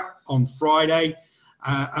against that on Friday,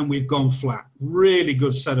 and we've gone flat. Really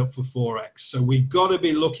good setup for forex. So we've got to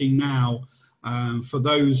be looking now for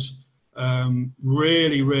those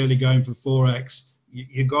really going for forex.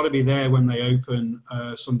 You've got to be there when they open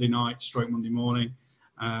Sunday night, stroke Monday morning.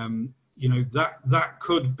 You know, that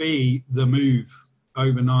could be the move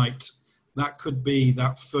overnight. That could be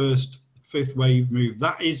that first fifth wave move.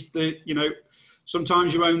 That is the, you know,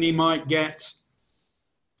 sometimes you only might get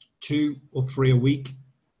 2 or 3 a week,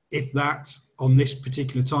 if that, on this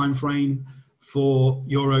particular time frame for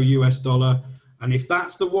euro US dollar. And if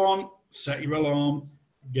that's the one, set your alarm,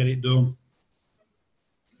 get it done.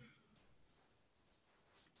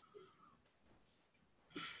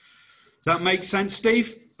 Does that make sense,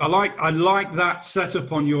 Steve? I like that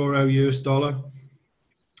setup on euro US dollar.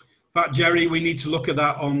 In fact, Jerry, we need to look at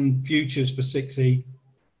that on futures for 6E.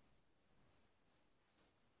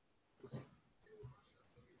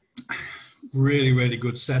 Really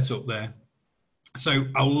good setup there. So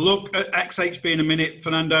I'll look at XHB in a minute,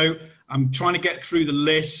 Fernando. I'm trying to get through the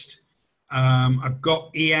list. I've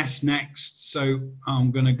got ES next, so I'm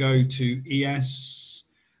going to go to ES.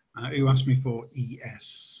 Who asked me for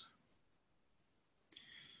ES?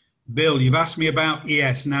 Bill, you've asked me about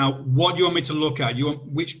ES. Now, what do you want me to look at?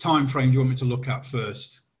 Which time frame do you want me to look at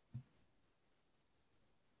first?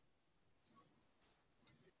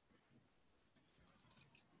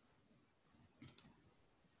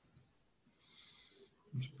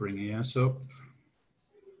 Let's bring ES up.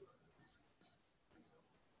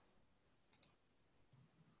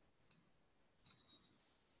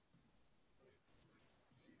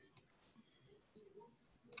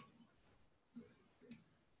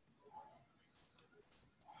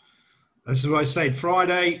 This is what I said.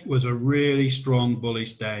 Friday was a really strong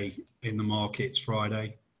bullish day in the markets.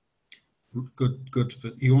 Friday, good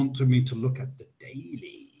for you. Wanted me to look at the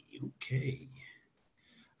daily? Okay,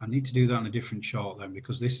 I need to do that on a different chart then,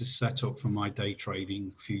 because this is set up for my day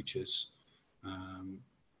trading futures.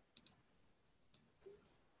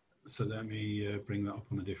 So let me bring that up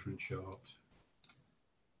on a different chart.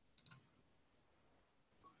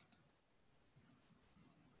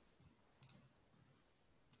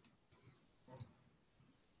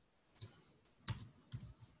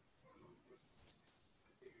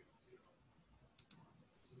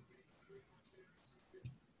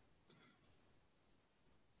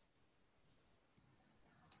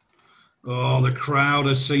 Oh, the crowd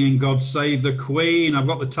are singing God Save the Queen. I've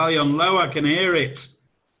got the tally on low. I can hear it.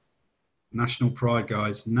 National pride,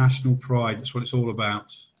 guys. National pride. That's what it's all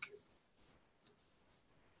about.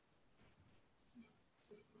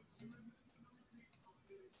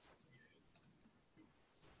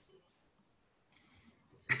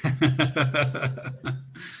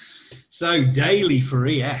 So daily for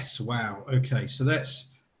ES. Wow. Okay. So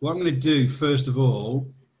that's what I'm going to do. First of all,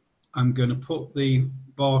 I'm going to put the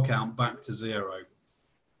bar count back to 0.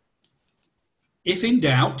 If in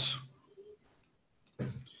doubt,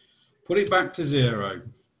 put it back to 0.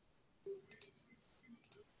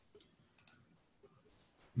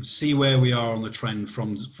 and see where we are on the trend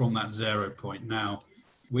from that 0 point. Now,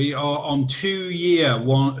 we are on 2-year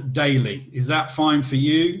daily. Is that fine for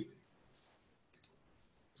you?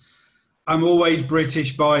 I'm always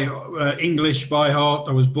British by English by heart.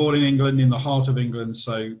 I was born in England, in the heart of England,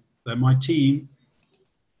 so they're my team.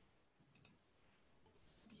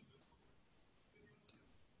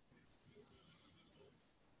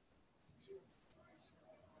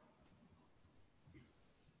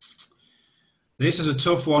 This is a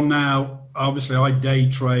tough one now. Obviously, I day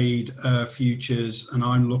trade futures, and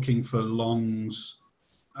I'm looking for longs.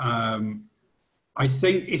 I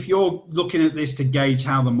think if you're looking at this to gauge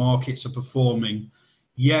how the markets are performing,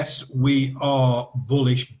 yes, we are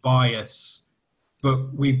bullish bias,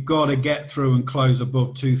 but we've got to get through and close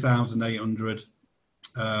above 2,800.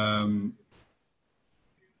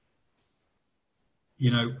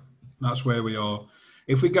 You know, that's where we are.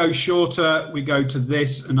 If we go shorter, we go to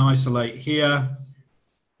this and isolate here.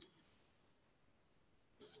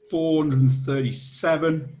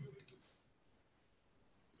 437.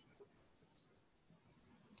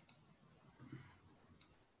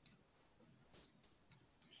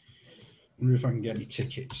 I wonder if I can get any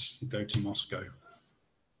tickets and go to Moscow.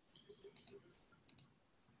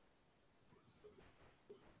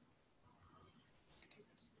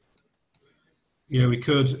 Yeah, we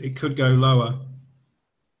could. It could go lower.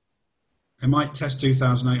 It might test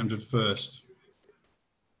 2,800 first.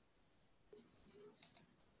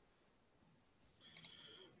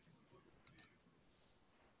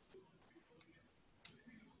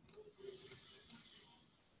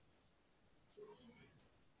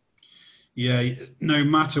 Yeah, no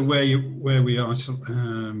matter where we are,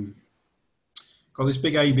 got this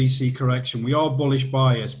big ABC correction. We are bullish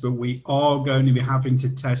bias, but we are going to be having to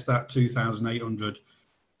test that 2,800,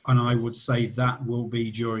 and I would say that will be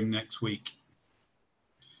during next week.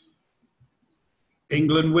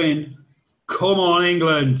 England win. Come on,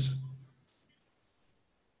 England.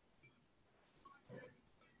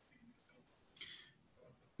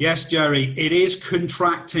 Yes, Jerry, it is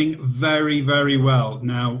contracting very, very well.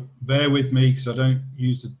 Now, bear with me because I don't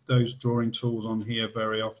use those drawing tools on here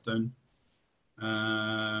very often.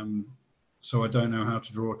 So I don't know how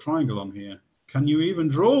to draw a triangle on here. Can you even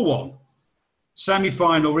draw one?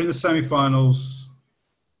 Semi-final, we're in the semi-finals.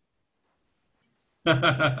 So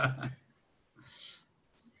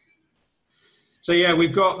yeah,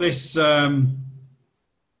 we've got this, oh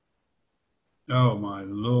my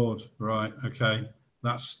Lord, right, okay.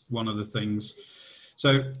 That's one of the things.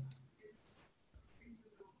 So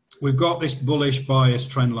we've got this bullish bias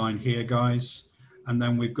trend line here, guys, and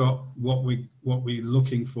then we've got what we're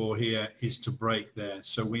looking for here is to break there.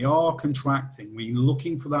 So we are contracting. We're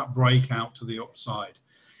looking for that breakout to the upside.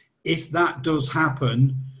 If that does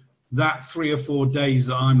happen, that 3 or 4 days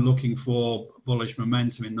that I'm looking for bullish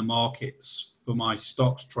momentum in the markets for my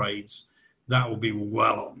stocks trades, that will be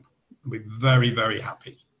well on. I'll be very, very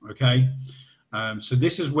happy. Okay. So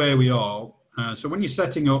this is where we are. So when you're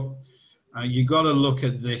setting up, you got to look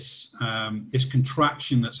at this this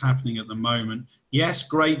contraction that's happening at the moment. Yes,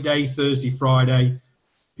 great day Thursday, Friday.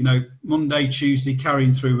 You know, Monday, Tuesday,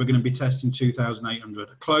 carrying through. We're going to be testing 2,800.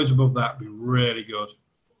 A close above that would be really good.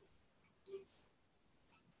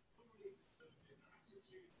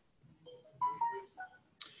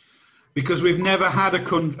 Because we've never had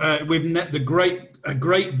a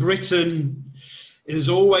Great Britain. There's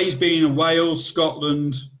always been a Wales,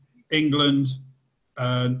 Scotland, England,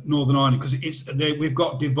 Northern Ireland, because we've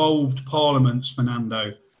got devolved parliaments,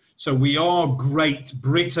 Fernando. So we are Great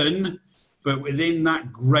Britain, but within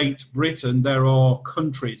that Great Britain, there are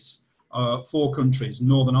countries, 4 countries: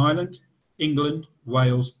 Northern Ireland, England,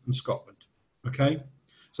 Wales, and Scotland. Okay,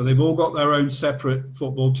 so they've all got their own separate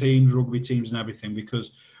football teams, rugby teams, and everything,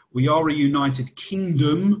 because we are a united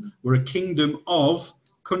kingdom. We're a kingdom of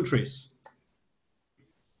countries.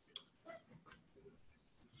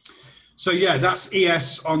 So yeah, that's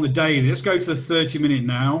ES on the daily. Let's go to the 30-minute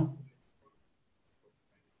now.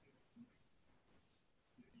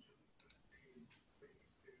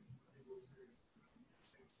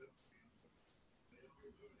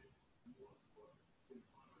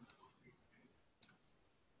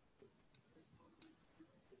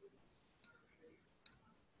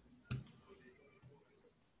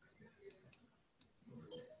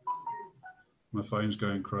 My phone's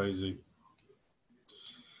going crazy.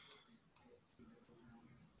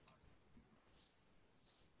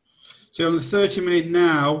 So on the 30-minute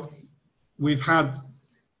now, we've had,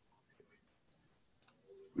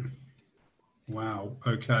 wow,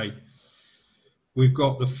 okay. We've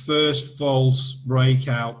got the first false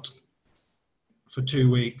breakout for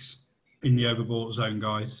 2 weeks. in the overbought zone,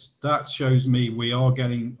 guys. That shows me we are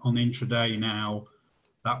getting on intraday now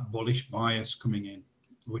that bullish bias coming in,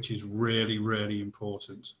 which is really, really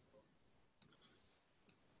important.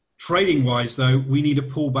 Trading wise though, we need to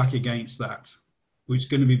pull back against that, which is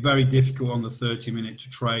going to be very difficult on the 30-minute to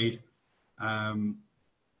trade.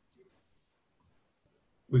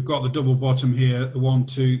 We've got the double bottom here, the 1,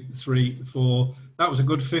 2, 3, 4. That was a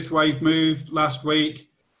good fifth wave move last week.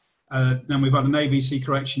 Then we've had an ABC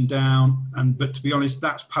correction down, but to be honest,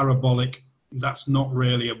 that's parabolic. That's not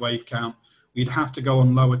really a wave count. We'd have to go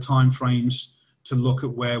on lower time frames to look at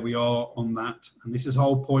where we are on that. And this is the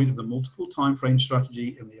whole point of the multiple time frame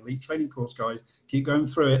strategy in the Elite Trading course, guys. Keep going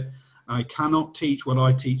through it. I cannot teach what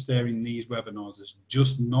I teach there in these webinars. There's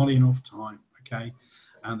just not enough time, okay?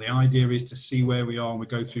 And the idea is to see where we are, and we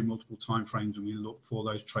go through multiple time frames and we look for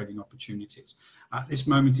those trading opportunities. At this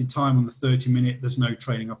moment in time on the 30-minute, there's no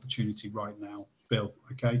trading opportunity right now, Bill,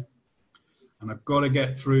 okay? And I've got to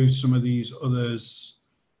get through some of these others.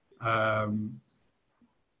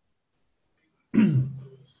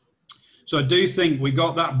 So I do think we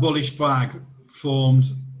got that bullish flag formed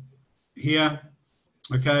here,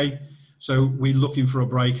 okay? So we're looking for a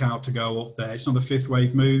breakout to go up there. It's not a fifth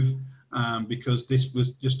wave move. Because this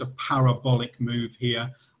was just a parabolic move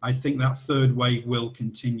here. I think that third wave will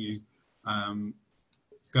continue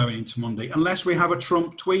going into Monday, unless we have a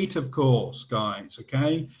Trump tweet, of course, guys,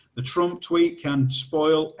 okay? The Trump tweet can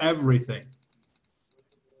spoil everything.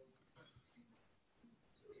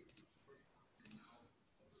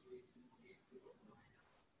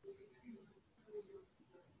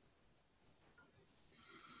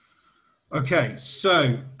 Okay,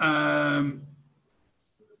 so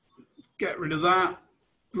get rid of that,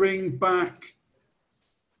 bring back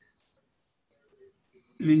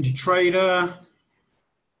Ninja Trader.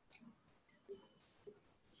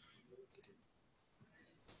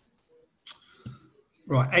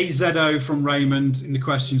 Right, AZO from Raymond in the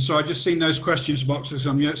questions. So I've just seen those questions boxes.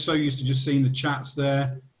 I'm so used to just seeing the chats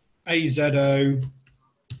there. AZO.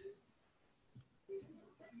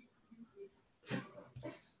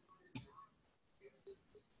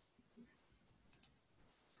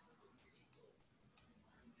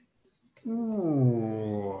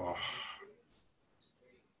 Ooh.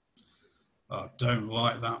 I don't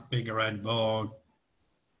like that bigger red bar.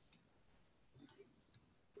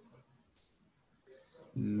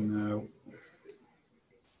 No.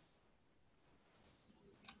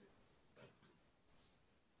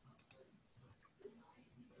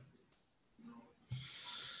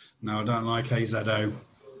 No, I don't like AZO.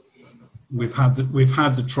 We've had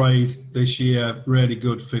the trade this year, really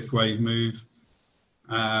good fifth wave move.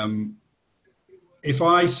 If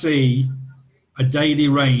I see a daily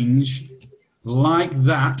range like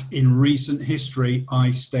that in recent history,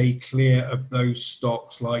 I stay clear of those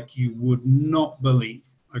stocks like you would not believe,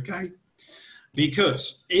 okay?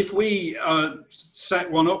 Because if we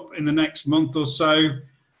set one up in the next month or so,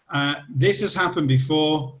 this has happened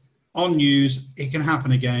before on news, it can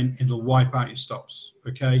happen again, it'll wipe out your stops,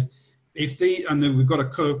 okay? And then we've got a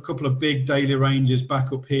couple of big daily ranges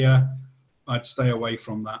back up here, I'd stay away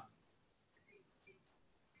from that.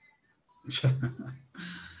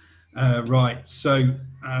 Right, so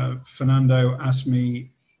Fernando asked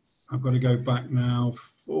me, I've got to go back now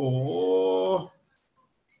for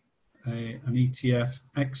an ETF,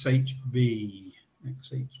 XHB.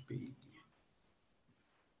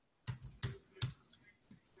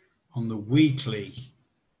 On the weekly,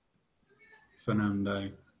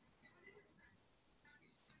 Fernando.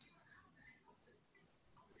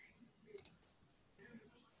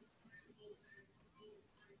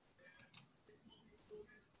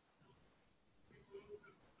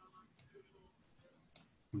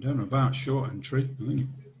 I don't know about short entry. I think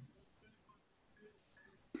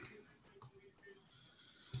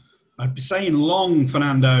I'd be saying long,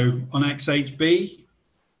 Fernando, on XHB.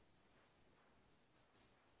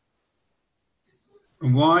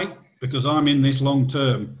 And why? Because I'm in this long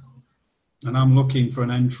term and I'm looking for an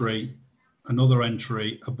entry, another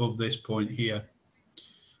entry above this point here,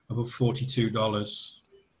 above $42.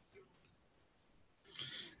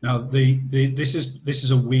 Now this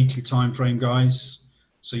is a weekly time frame, guys.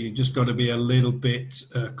 So you just got to be a little bit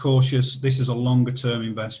cautious. This is a longer term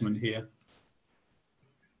investment here.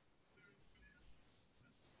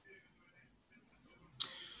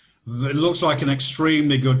 It looks like an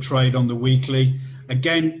extremely good trade on the weekly.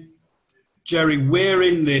 Again, Jerry, we're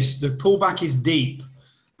in this, the pullback is deep,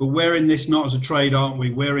 but we're in this not as a trade, aren't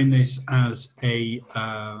we? We're in this as an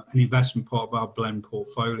investment part of our blend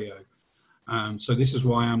portfolio. So this is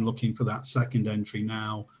why I'm looking for that second entry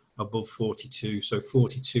now above 42. So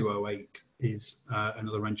 42.08 is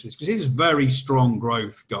another entry, because this is very strong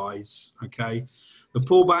growth, guys. Okay, the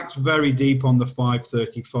pullback's very deep on the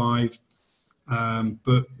 535,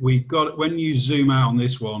 but we've got, when you zoom out on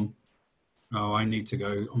this one, oh, I need to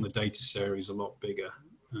go on the data series a lot bigger.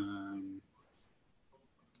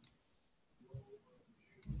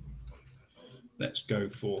 Let's go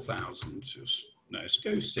 4,000. Just no, let's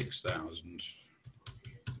go 6,000.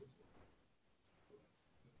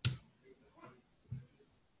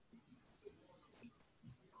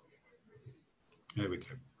 There we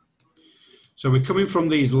go. So we're coming from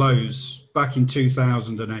these lows back in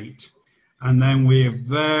 2008, and then we're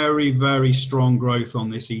very, very strong growth on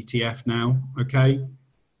this ETF now. Okay.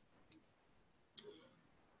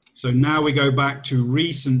 So now we go back to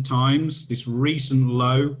recent times, this recent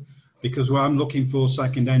low, because what I'm looking for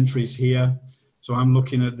second entries here. So I'm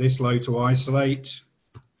looking at this low to isolate.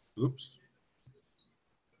 Oops.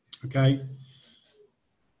 Okay.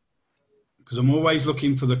 Because I'm always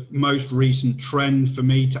looking for the most recent trend for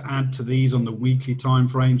me to add to these on the weekly time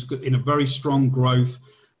frames in a very strong growth.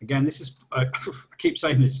 Again, this is, I keep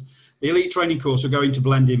saying this, the elite training course, we're going to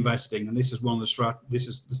blend investing, and this is one of this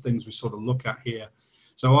is the things we sort of look at here.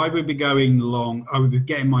 So I would be going long, I would be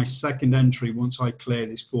getting my second entry once I clear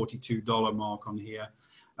this $42 mark on here.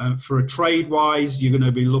 For a trade wise, you're going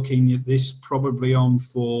to be looking at this probably on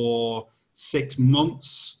for 6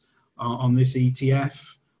 months on this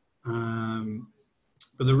ETF.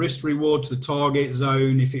 But the risk reward to the target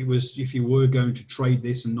zone, if you were going to trade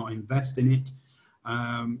this and not invest in it,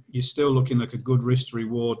 you're still looking like a good risk to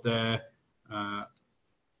reward there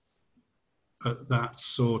at that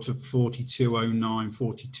sort of 42.09,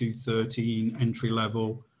 42.13 entry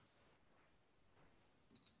level.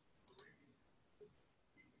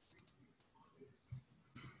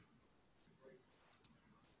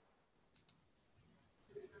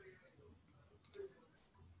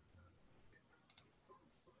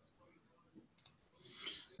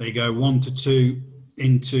 They go 1 to 2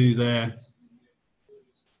 into there.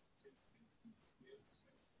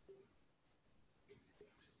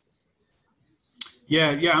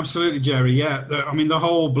 Yeah, absolutely, Jerry. Yeah, I mean, the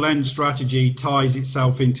whole blend strategy ties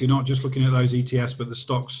itself into not just looking at those ETFs, but the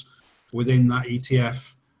stocks within that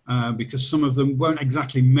ETF, because some of them won't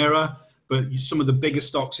exactly mirror, but some of the bigger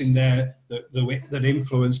stocks in there that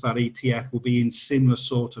influence that ETF will be in similar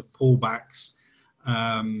sort of pullbacks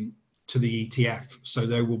to the ETF. So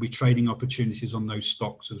there will be trading opportunities on those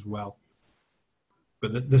stocks as well.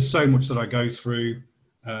 But there's so much that I go through.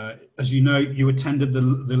 As you know, you attended the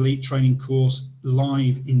elite training course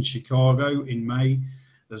live in Chicago in May.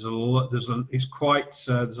 There's a lot. There's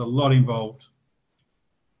a lot involved.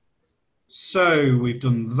 So we've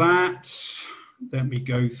done that. Let me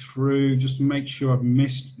go through just to make sure I've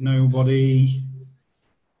missed nobody.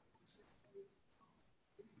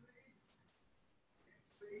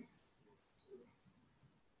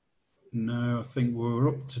 No, I think we're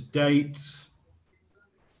up to date.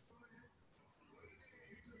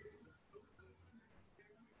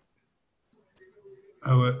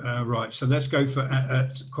 Oh, right. So let's go for,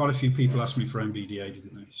 quite a few people asked me for MVDA,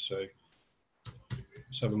 didn't they? So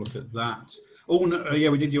let's have a look at that. Oh, no, yeah,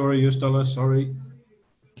 we did Euro US dollar, sorry.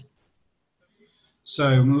 So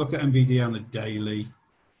I'm going to look at MVDA on the daily.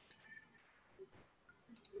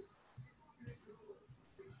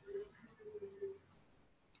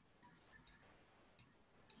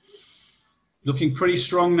 Looking pretty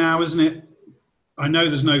strong now, isn't it? I know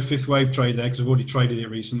there's no fifth wave trade there because I've already traded it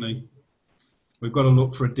recently. We've got to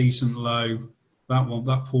look for a decent low. That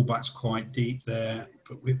pullback's quite deep there.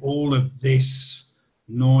 But with all of this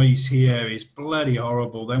noise here is bloody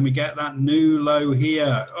horrible. Then we get that new low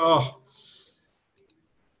here. Oh.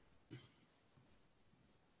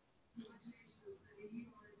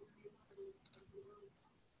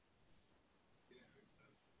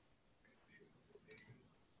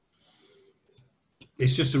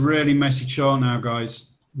 It's just a really messy chart now,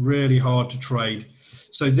 guys. Really hard to trade.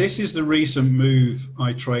 So this is the recent move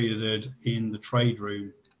I traded in the trade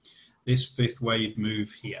room, this fifth wave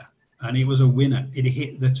move here. And it was a winner. It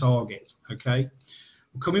hit the target, okay?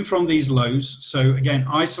 Coming from these lows, so again,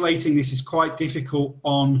 isolating this is quite difficult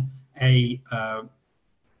on a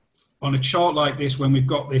chart like this when we've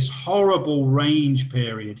got this horrible range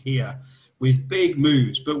period here with big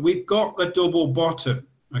moves, but we've got the double bottom,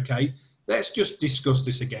 okay? Let's just discuss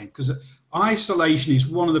this again, because isolation is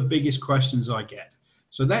one of the biggest questions I get.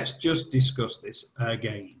 So let's just discuss this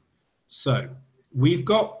again. So we've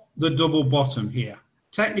got the double bottom here,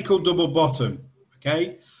 technical double bottom,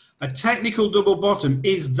 okay? A technical double bottom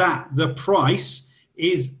is that the price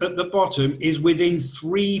is at the bottom is within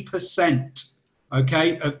 3%,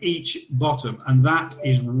 okay, of each bottom, and that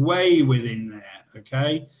is way within there,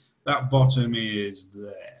 okay? That bottom is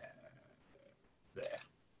there,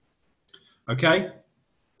 okay?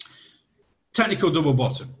 Technical double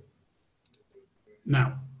bottom.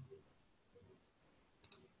 Now,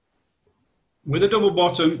 with a double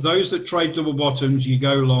bottom, those that trade double bottoms, you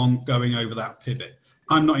go long going over that pivot.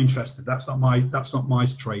 I'm not interested. That's not my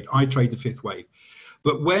trade. I trade the fifth wave.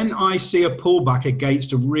 But when I see a pullback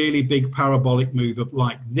against a really big parabolic move up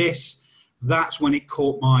like this, that's when it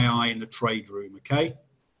caught my eye in the trade room, okay?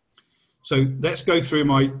 So let's go through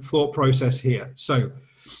my thought process here. So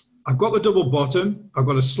I've got the double bottom. I've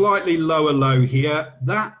got a slightly lower low here.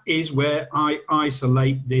 That is where I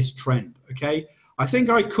isolate this trend, okay? I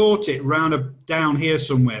think I caught it down here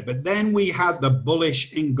somewhere, but then we had the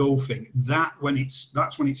bullish engulfing. That's when it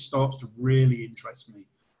starts to really interest me,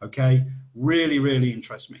 okay? Really, really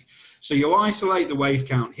interests me. So you isolate the wave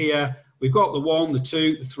count here. We've got the 1, the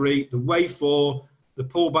 2, the 3, the wave 4, the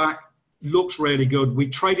pullback looks really good. We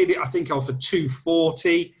traded it, I think, off a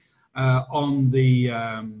 240 on the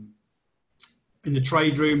in the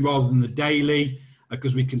trade room rather than the daily,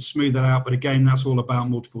 because we can smooth that out. But again, that's all about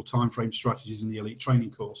multiple time frame strategies in the elite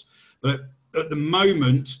training course. But at the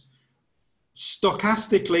moment,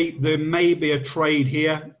 stochastically, there may be a trade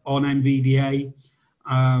here on NVDA.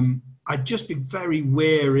 I'd just be very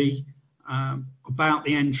wary about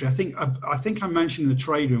the entry. I think I mentioned in the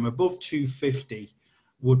trade room above 250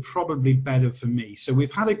 would probably be better for me. So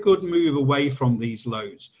we've had a good move away from these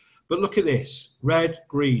lows. But look at this, red,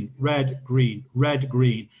 green, red, green, red,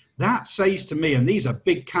 green. That says to me, and these are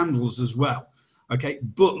big candles as well, okay,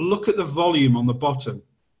 but look at the volume on the bottom.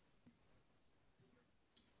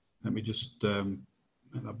 Let me just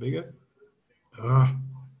make that bigger.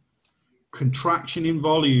 Contraction in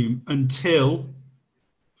volume until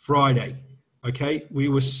Friday, okay? We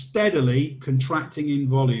were steadily contracting in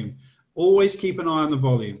volume. Always keep an eye on the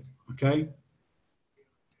volume, okay?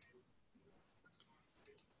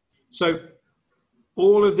 So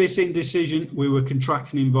all of this indecision, we were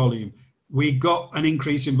contracting in volume. We got an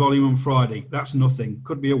increase in volume on Friday. That's nothing.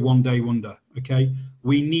 Could be a one-day wonder, okay?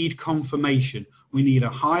 We need confirmation. We need a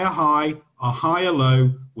higher high, a higher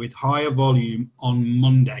low with higher volume on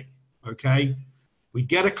Monday, okay? We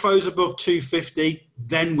get a close above 250,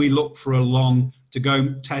 then we look for a long to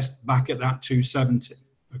go test back at that 270,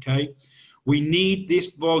 okay? We need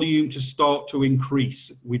this volume to start to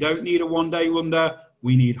increase. We don't need a one-day wonder.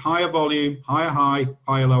 We need higher volume, higher high,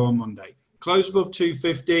 higher low on Monday. Close above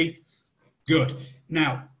 250, good.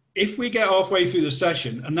 Now, if we get halfway through the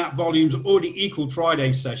session and that volume's already equaled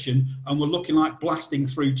Friday's session and we're looking like blasting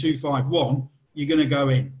through 251, you're going to go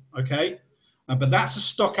in, okay? But that's a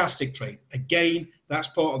stochastic trade. Again, that's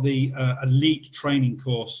part of the elite training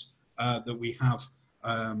course that we have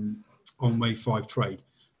on Wave5trade.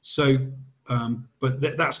 So,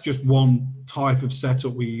 but that's just one type of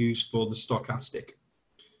setup we use for the stochastic.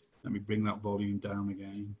 Let me bring that volume down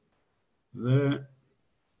again. There.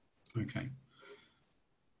 Okay.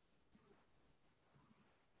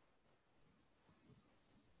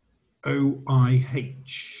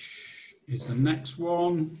 OIH is the next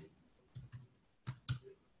one.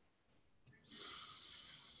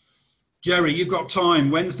 Jerry, you've got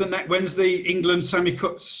time. When's the England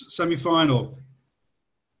semi-final?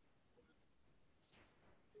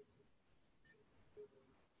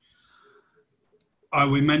 Are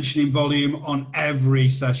we mentioning volume on every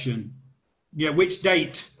session? Yeah, which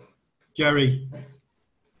date, Jerry?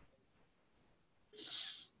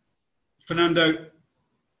 Fernando,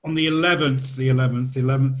 on the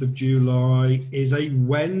 11th of July is a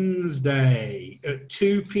Wednesday at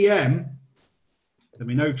 2 p.m. There'll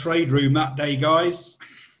be no trade room that day, guys.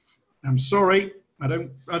 I'm sorry. I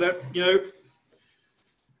don't, you know,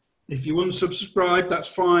 if you want to subscribe, that's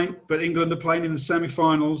fine. But England are playing in the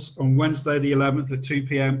semi-finals on Wednesday, the 11th at 2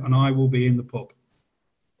 p.m. and I will be in the pub.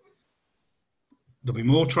 There'll be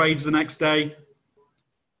more trades the next day.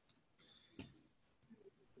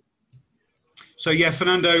 So yeah,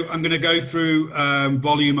 Fernando, I'm going to go through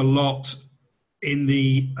volume a lot in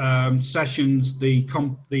the sessions, the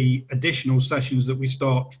additional sessions that we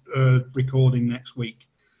start recording next week.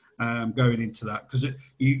 Going into that, because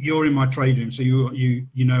you're in my trade room, so you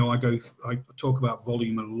know I talk about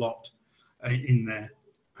volume a lot in there,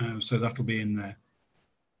 so that'll be in there.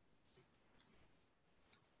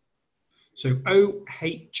 So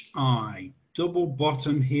OHI double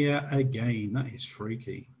bottom here again. That is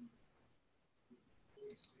freaky.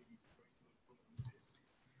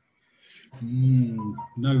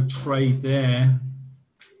 No trade there.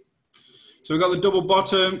 So we've got the double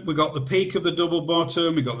bottom, we've got the peak of the double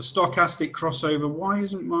bottom, we've got the stochastic crossover. Why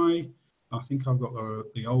isn't my I think I've got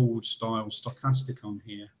the old style stochastic on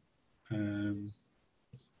here.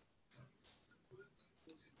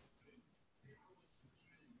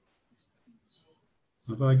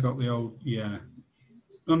 Have I got the old? Yeah.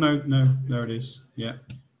 Oh, no, there it is. Yeah.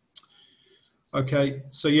 Okay,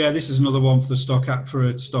 so yeah, this is another one for the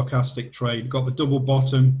stochastic trade. Got the double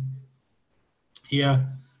bottom here,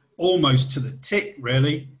 almost to the tick,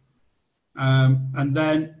 really. And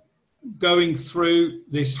then going through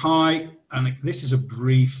this high, and this is a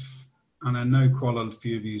brief, and I know quite a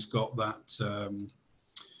few of you's got that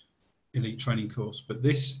elite training course, but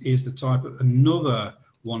this is the type of another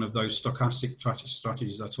one of those stochastic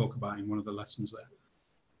strategies I talk about in one of the lessons there.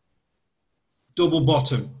 Double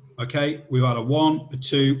bottom, okay? We've had a 1, a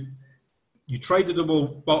 2. You trade the double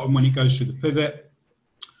bottom when it goes through the pivot.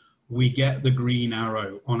 We get the green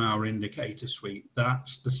arrow on our indicator suite.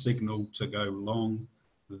 That's the signal to go long.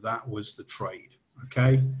 That was the trade,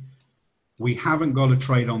 okay? We haven't got a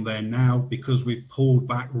trade on there now because we've pulled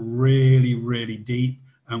back really, really deep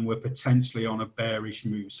and we're potentially on a bearish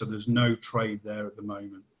move. So there's no trade there at the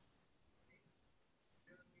moment.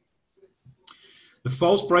 The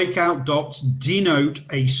false breakout dots denote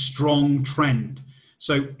a strong trend.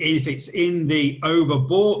 So if it's in the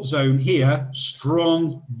overbought zone here,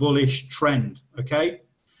 strong bullish trend, okay?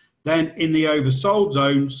 Then in the oversold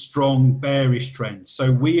zone, strong bearish trend.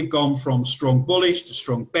 So we've gone from strong bullish to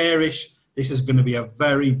strong bearish. This is going to be a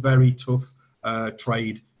very, very tough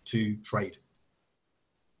trade to trade.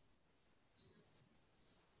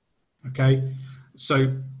 Okay,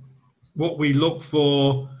 so what we look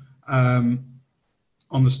for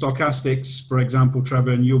on the stochastics, for example,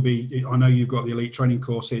 Trevor, and I know you've got the elite training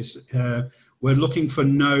courses, we're looking for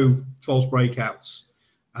no false breakouts.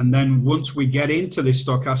 And then once we get into this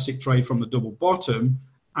stochastic trade from the double bottom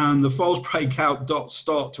and the false breakout dots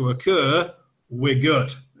start to occur, we're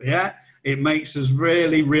good, yeah? It makes us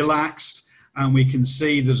really relaxed and we can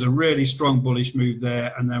see there's a really strong bullish move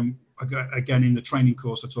there. And then again, in the training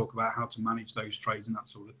course, I talk about how to manage those trades and that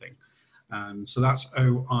sort of thing. So that's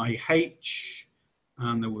OIH.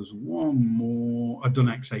 And there was one more. I've done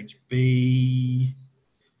XHB.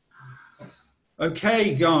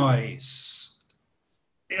 Okay, guys.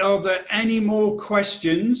 Are there any more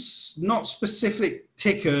questions? Not specific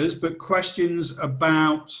tickers, but questions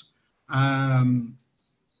about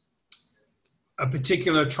a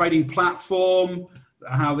particular trading platform,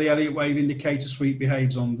 how the Elliott Wave indicator suite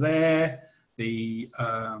behaves on there, the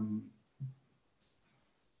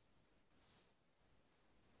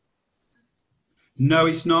no,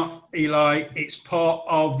 it's not, Eli. It's part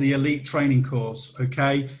of the elite training course,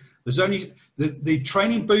 okay? There's only, the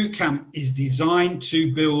training boot camp is designed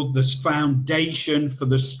to build this foundation for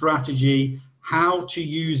the strategy, how to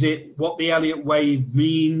use it, what the Elliott Wave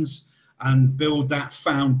means, and build that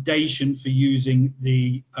foundation for using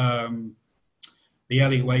the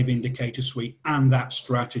Elliott Wave indicator suite and that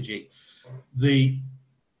strategy. The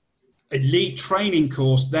elite training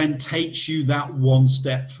course then takes you that one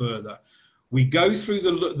step further. We go through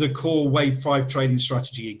the core Wave 5 trading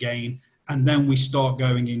strategy again, and then we start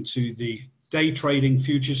going into the day trading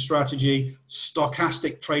future strategy,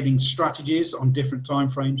 stochastic trading strategies on different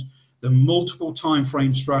timeframes, the multiple time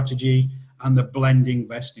frame strategy, and the blending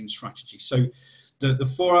vesting strategy. So the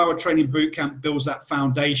 4-hour training bootcamp builds that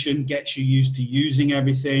foundation, gets you used to using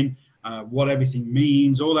everything, what everything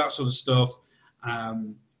means, all that sort of stuff,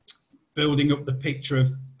 building up the picture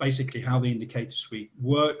of basically how the indicator suite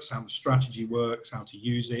works, how the strategy works, how to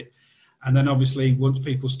use it. And then obviously once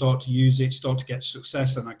people start to use it, start to get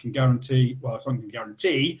success, and I can guarantee, well, if I can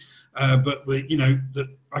guarantee, but you know, that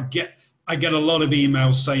I get a lot of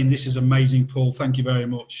emails saying, this is amazing, Paul, thank you very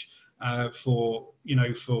much for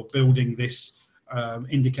building this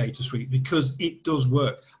indicator suite, because it does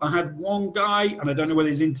work. I had one guy, and I don't know whether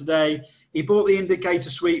he's in today, he bought the indicator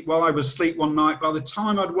suite while I was asleep one night. By the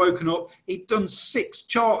time I'd woken up, he'd done 6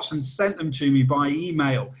 charts and sent them to me by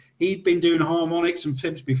email. He'd been doing harmonics and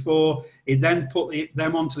fibs before. He then put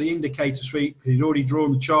them onto the indicator suite because he'd already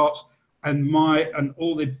drawn the charts, and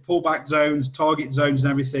all the pullback zones, target zones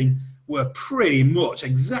and everything were pretty much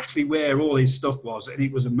exactly where all his stuff was, and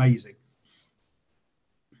it was amazing.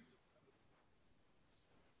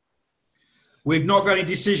 We've not got any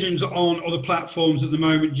decisions on other platforms at the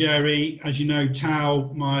moment, Jerry. As you know,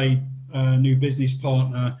 Tao, my new business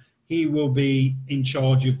partner, he will be in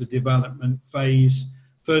charge of the development phase.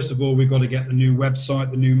 First of all, we've got to get the new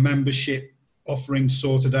website, the new membership offering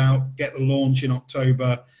sorted out, get the launch in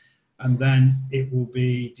October, and then it will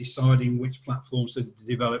be deciding which platforms to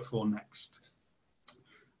develop for next.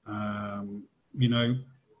 You know,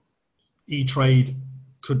 E-Trade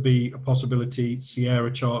could be a possibility.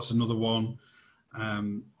 Sierra chart's another one.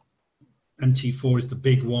 MT4 is the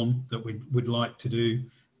big one that we'd like to do.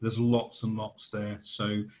 There's lots and lots there.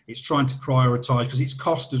 So it's trying to prioritize because it's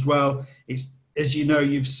cost as well. It's, as you know,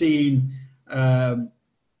 you've seen the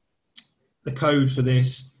code for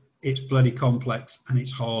this. It's bloody complex and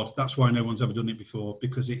it's hard. That's why no one's ever done it before,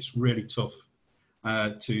 because it's really tough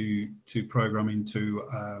to program into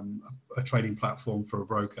a trading platform for a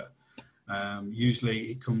broker.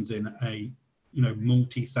 Usually it comes in a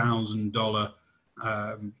multi-$1,000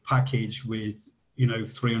 package with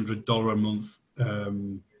 $300 a month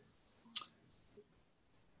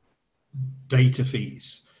data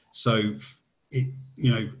fees. So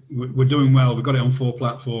we're doing well. We've got it on 4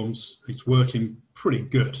 platforms. It's working pretty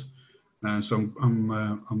good. So I'm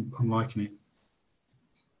liking it.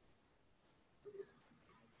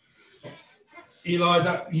 Eli,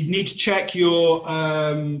 that you need to check your.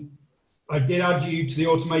 I did add you to the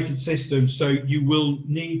automated system, so you will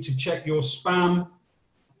need to check your spam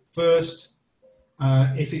first.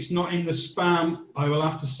 If it's not in the spam, I will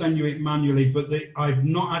have to send you it manually. But I've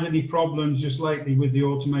not had any problems just lately with the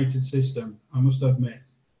automated system, I must admit.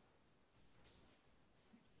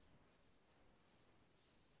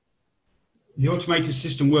 The automated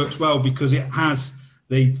system works well because it has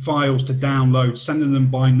the files to download. Sending them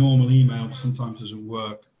by normal email sometimes doesn't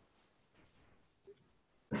work.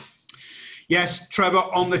 Yes, Trevor,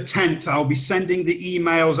 on the 10th, I'll be sending the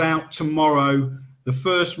emails out tomorrow. The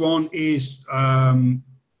first one is,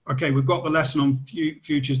 okay, we've got the lesson on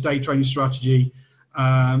futures day trading strategy.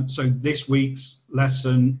 So this week's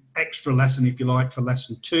lesson, extra lesson, if you like, for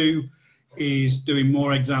lesson 2, is doing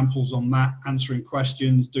more examples on that, answering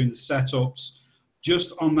questions, doing the setups,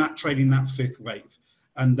 just on that, trading that 5th wave.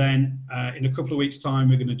 And then in a couple of weeks' time,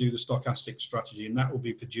 we're going to do the stochastic strategy, and that will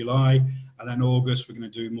be for July. And then August, we're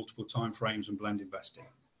going to do multiple time frames and blend investing.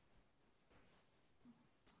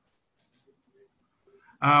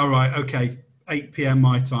 All right, okay, 8 p.m.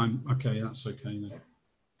 my time. Okay, that's okay then.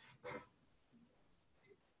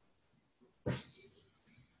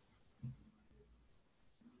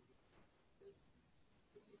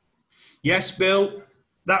 Yes, Bill,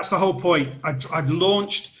 that's the whole point. I've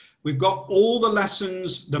launched, we've got all the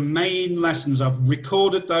lessons, the main lessons. I've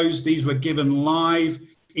recorded those. These were given live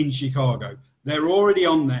in Chicago. They're already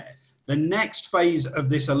on there. The next phase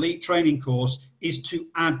of this elite training course is to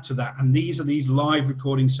add to that. And these are these live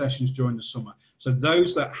recording sessions during the summer. So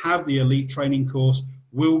those that have the elite training course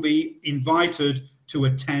will be invited to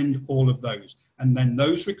attend all of those. And then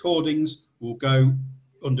those recordings will go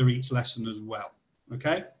under each lesson as well.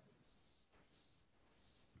 Okay?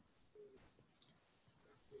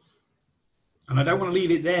 And I don't want to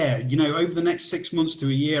leave it there. Over the next 6 months to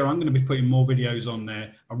a year, I'm going to be putting more videos on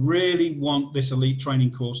there. I really want this elite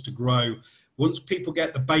training course to grow. Once people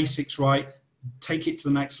get the basics right, take it to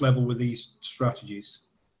the next level with these strategies.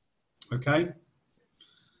 Okay?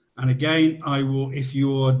 And again, I will, if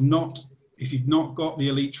you've not got the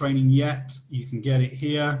elite training yet, you can get it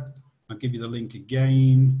here. I'll give you the link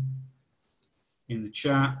again in the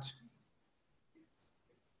chat.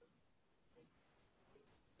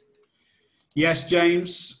 Yes,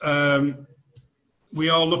 James, we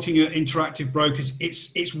are looking at interactive brokers.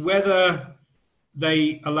 It's whether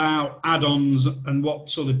they allow add-ons and what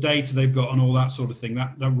sort of data they've got and all that sort of thing.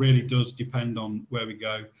 That really does depend on where we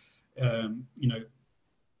go.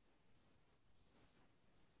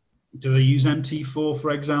 Do they use MT4,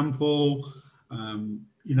 for example?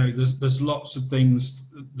 There's lots of things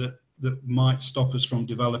that might stop us from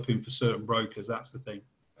developing for certain brokers. That's the thing.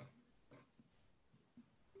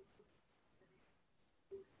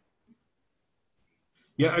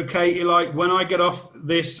 Yeah, okay, Eli, when I get off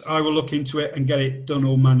this, I will look into it and get it done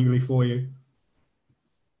all manually for you.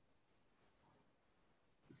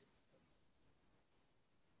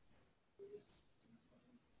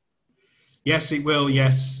 Yes, it will,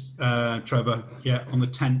 yes, Trevor. Yeah, on the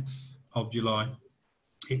 10th of July.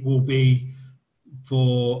 It will be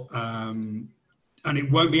for, and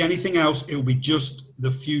it won't be anything else. It will be just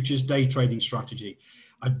the futures day trading strategy.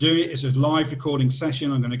 I do it as a live recording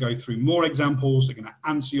session. I'm going to go through more examples. I'm going to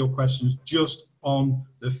answer your questions just on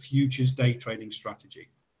the futures day trading strategy.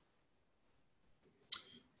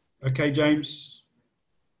 Okay, James?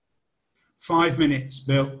 5 minutes,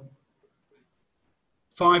 Bill.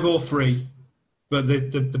 5 or 3, but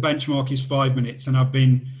the benchmark is 5 minutes. And I've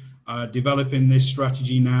been developing this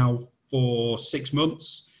strategy now for 6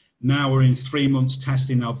 months. Now we're in 3 months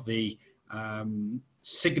testing of the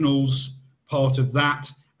signals part of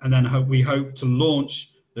that, and then we hope to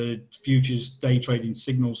launch the futures day trading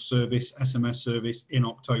signals service, SMS service, in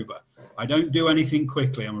October. I don't do anything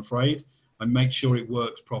quickly, I'm afraid. and make sure it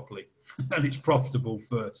works properly and it's profitable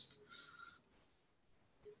first.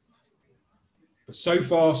 But so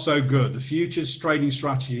far, so good. The futures trading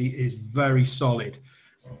strategy is very solid,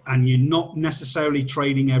 and you're not necessarily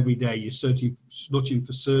trading every day. You're looking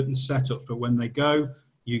for certain setups, but when they go,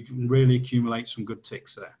 you can really accumulate some good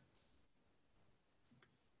ticks there.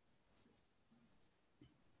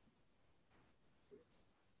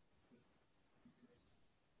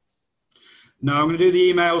 Now I'm going to do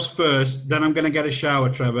the emails first, then I'm going to get a shower,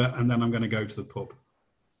 Trevor, and then I'm going to go to the pub.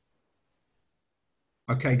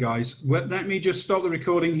 Okay, guys, well, let me just stop the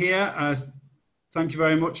recording here. Thank you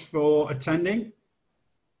very much for attending.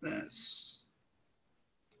 That's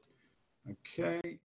okay.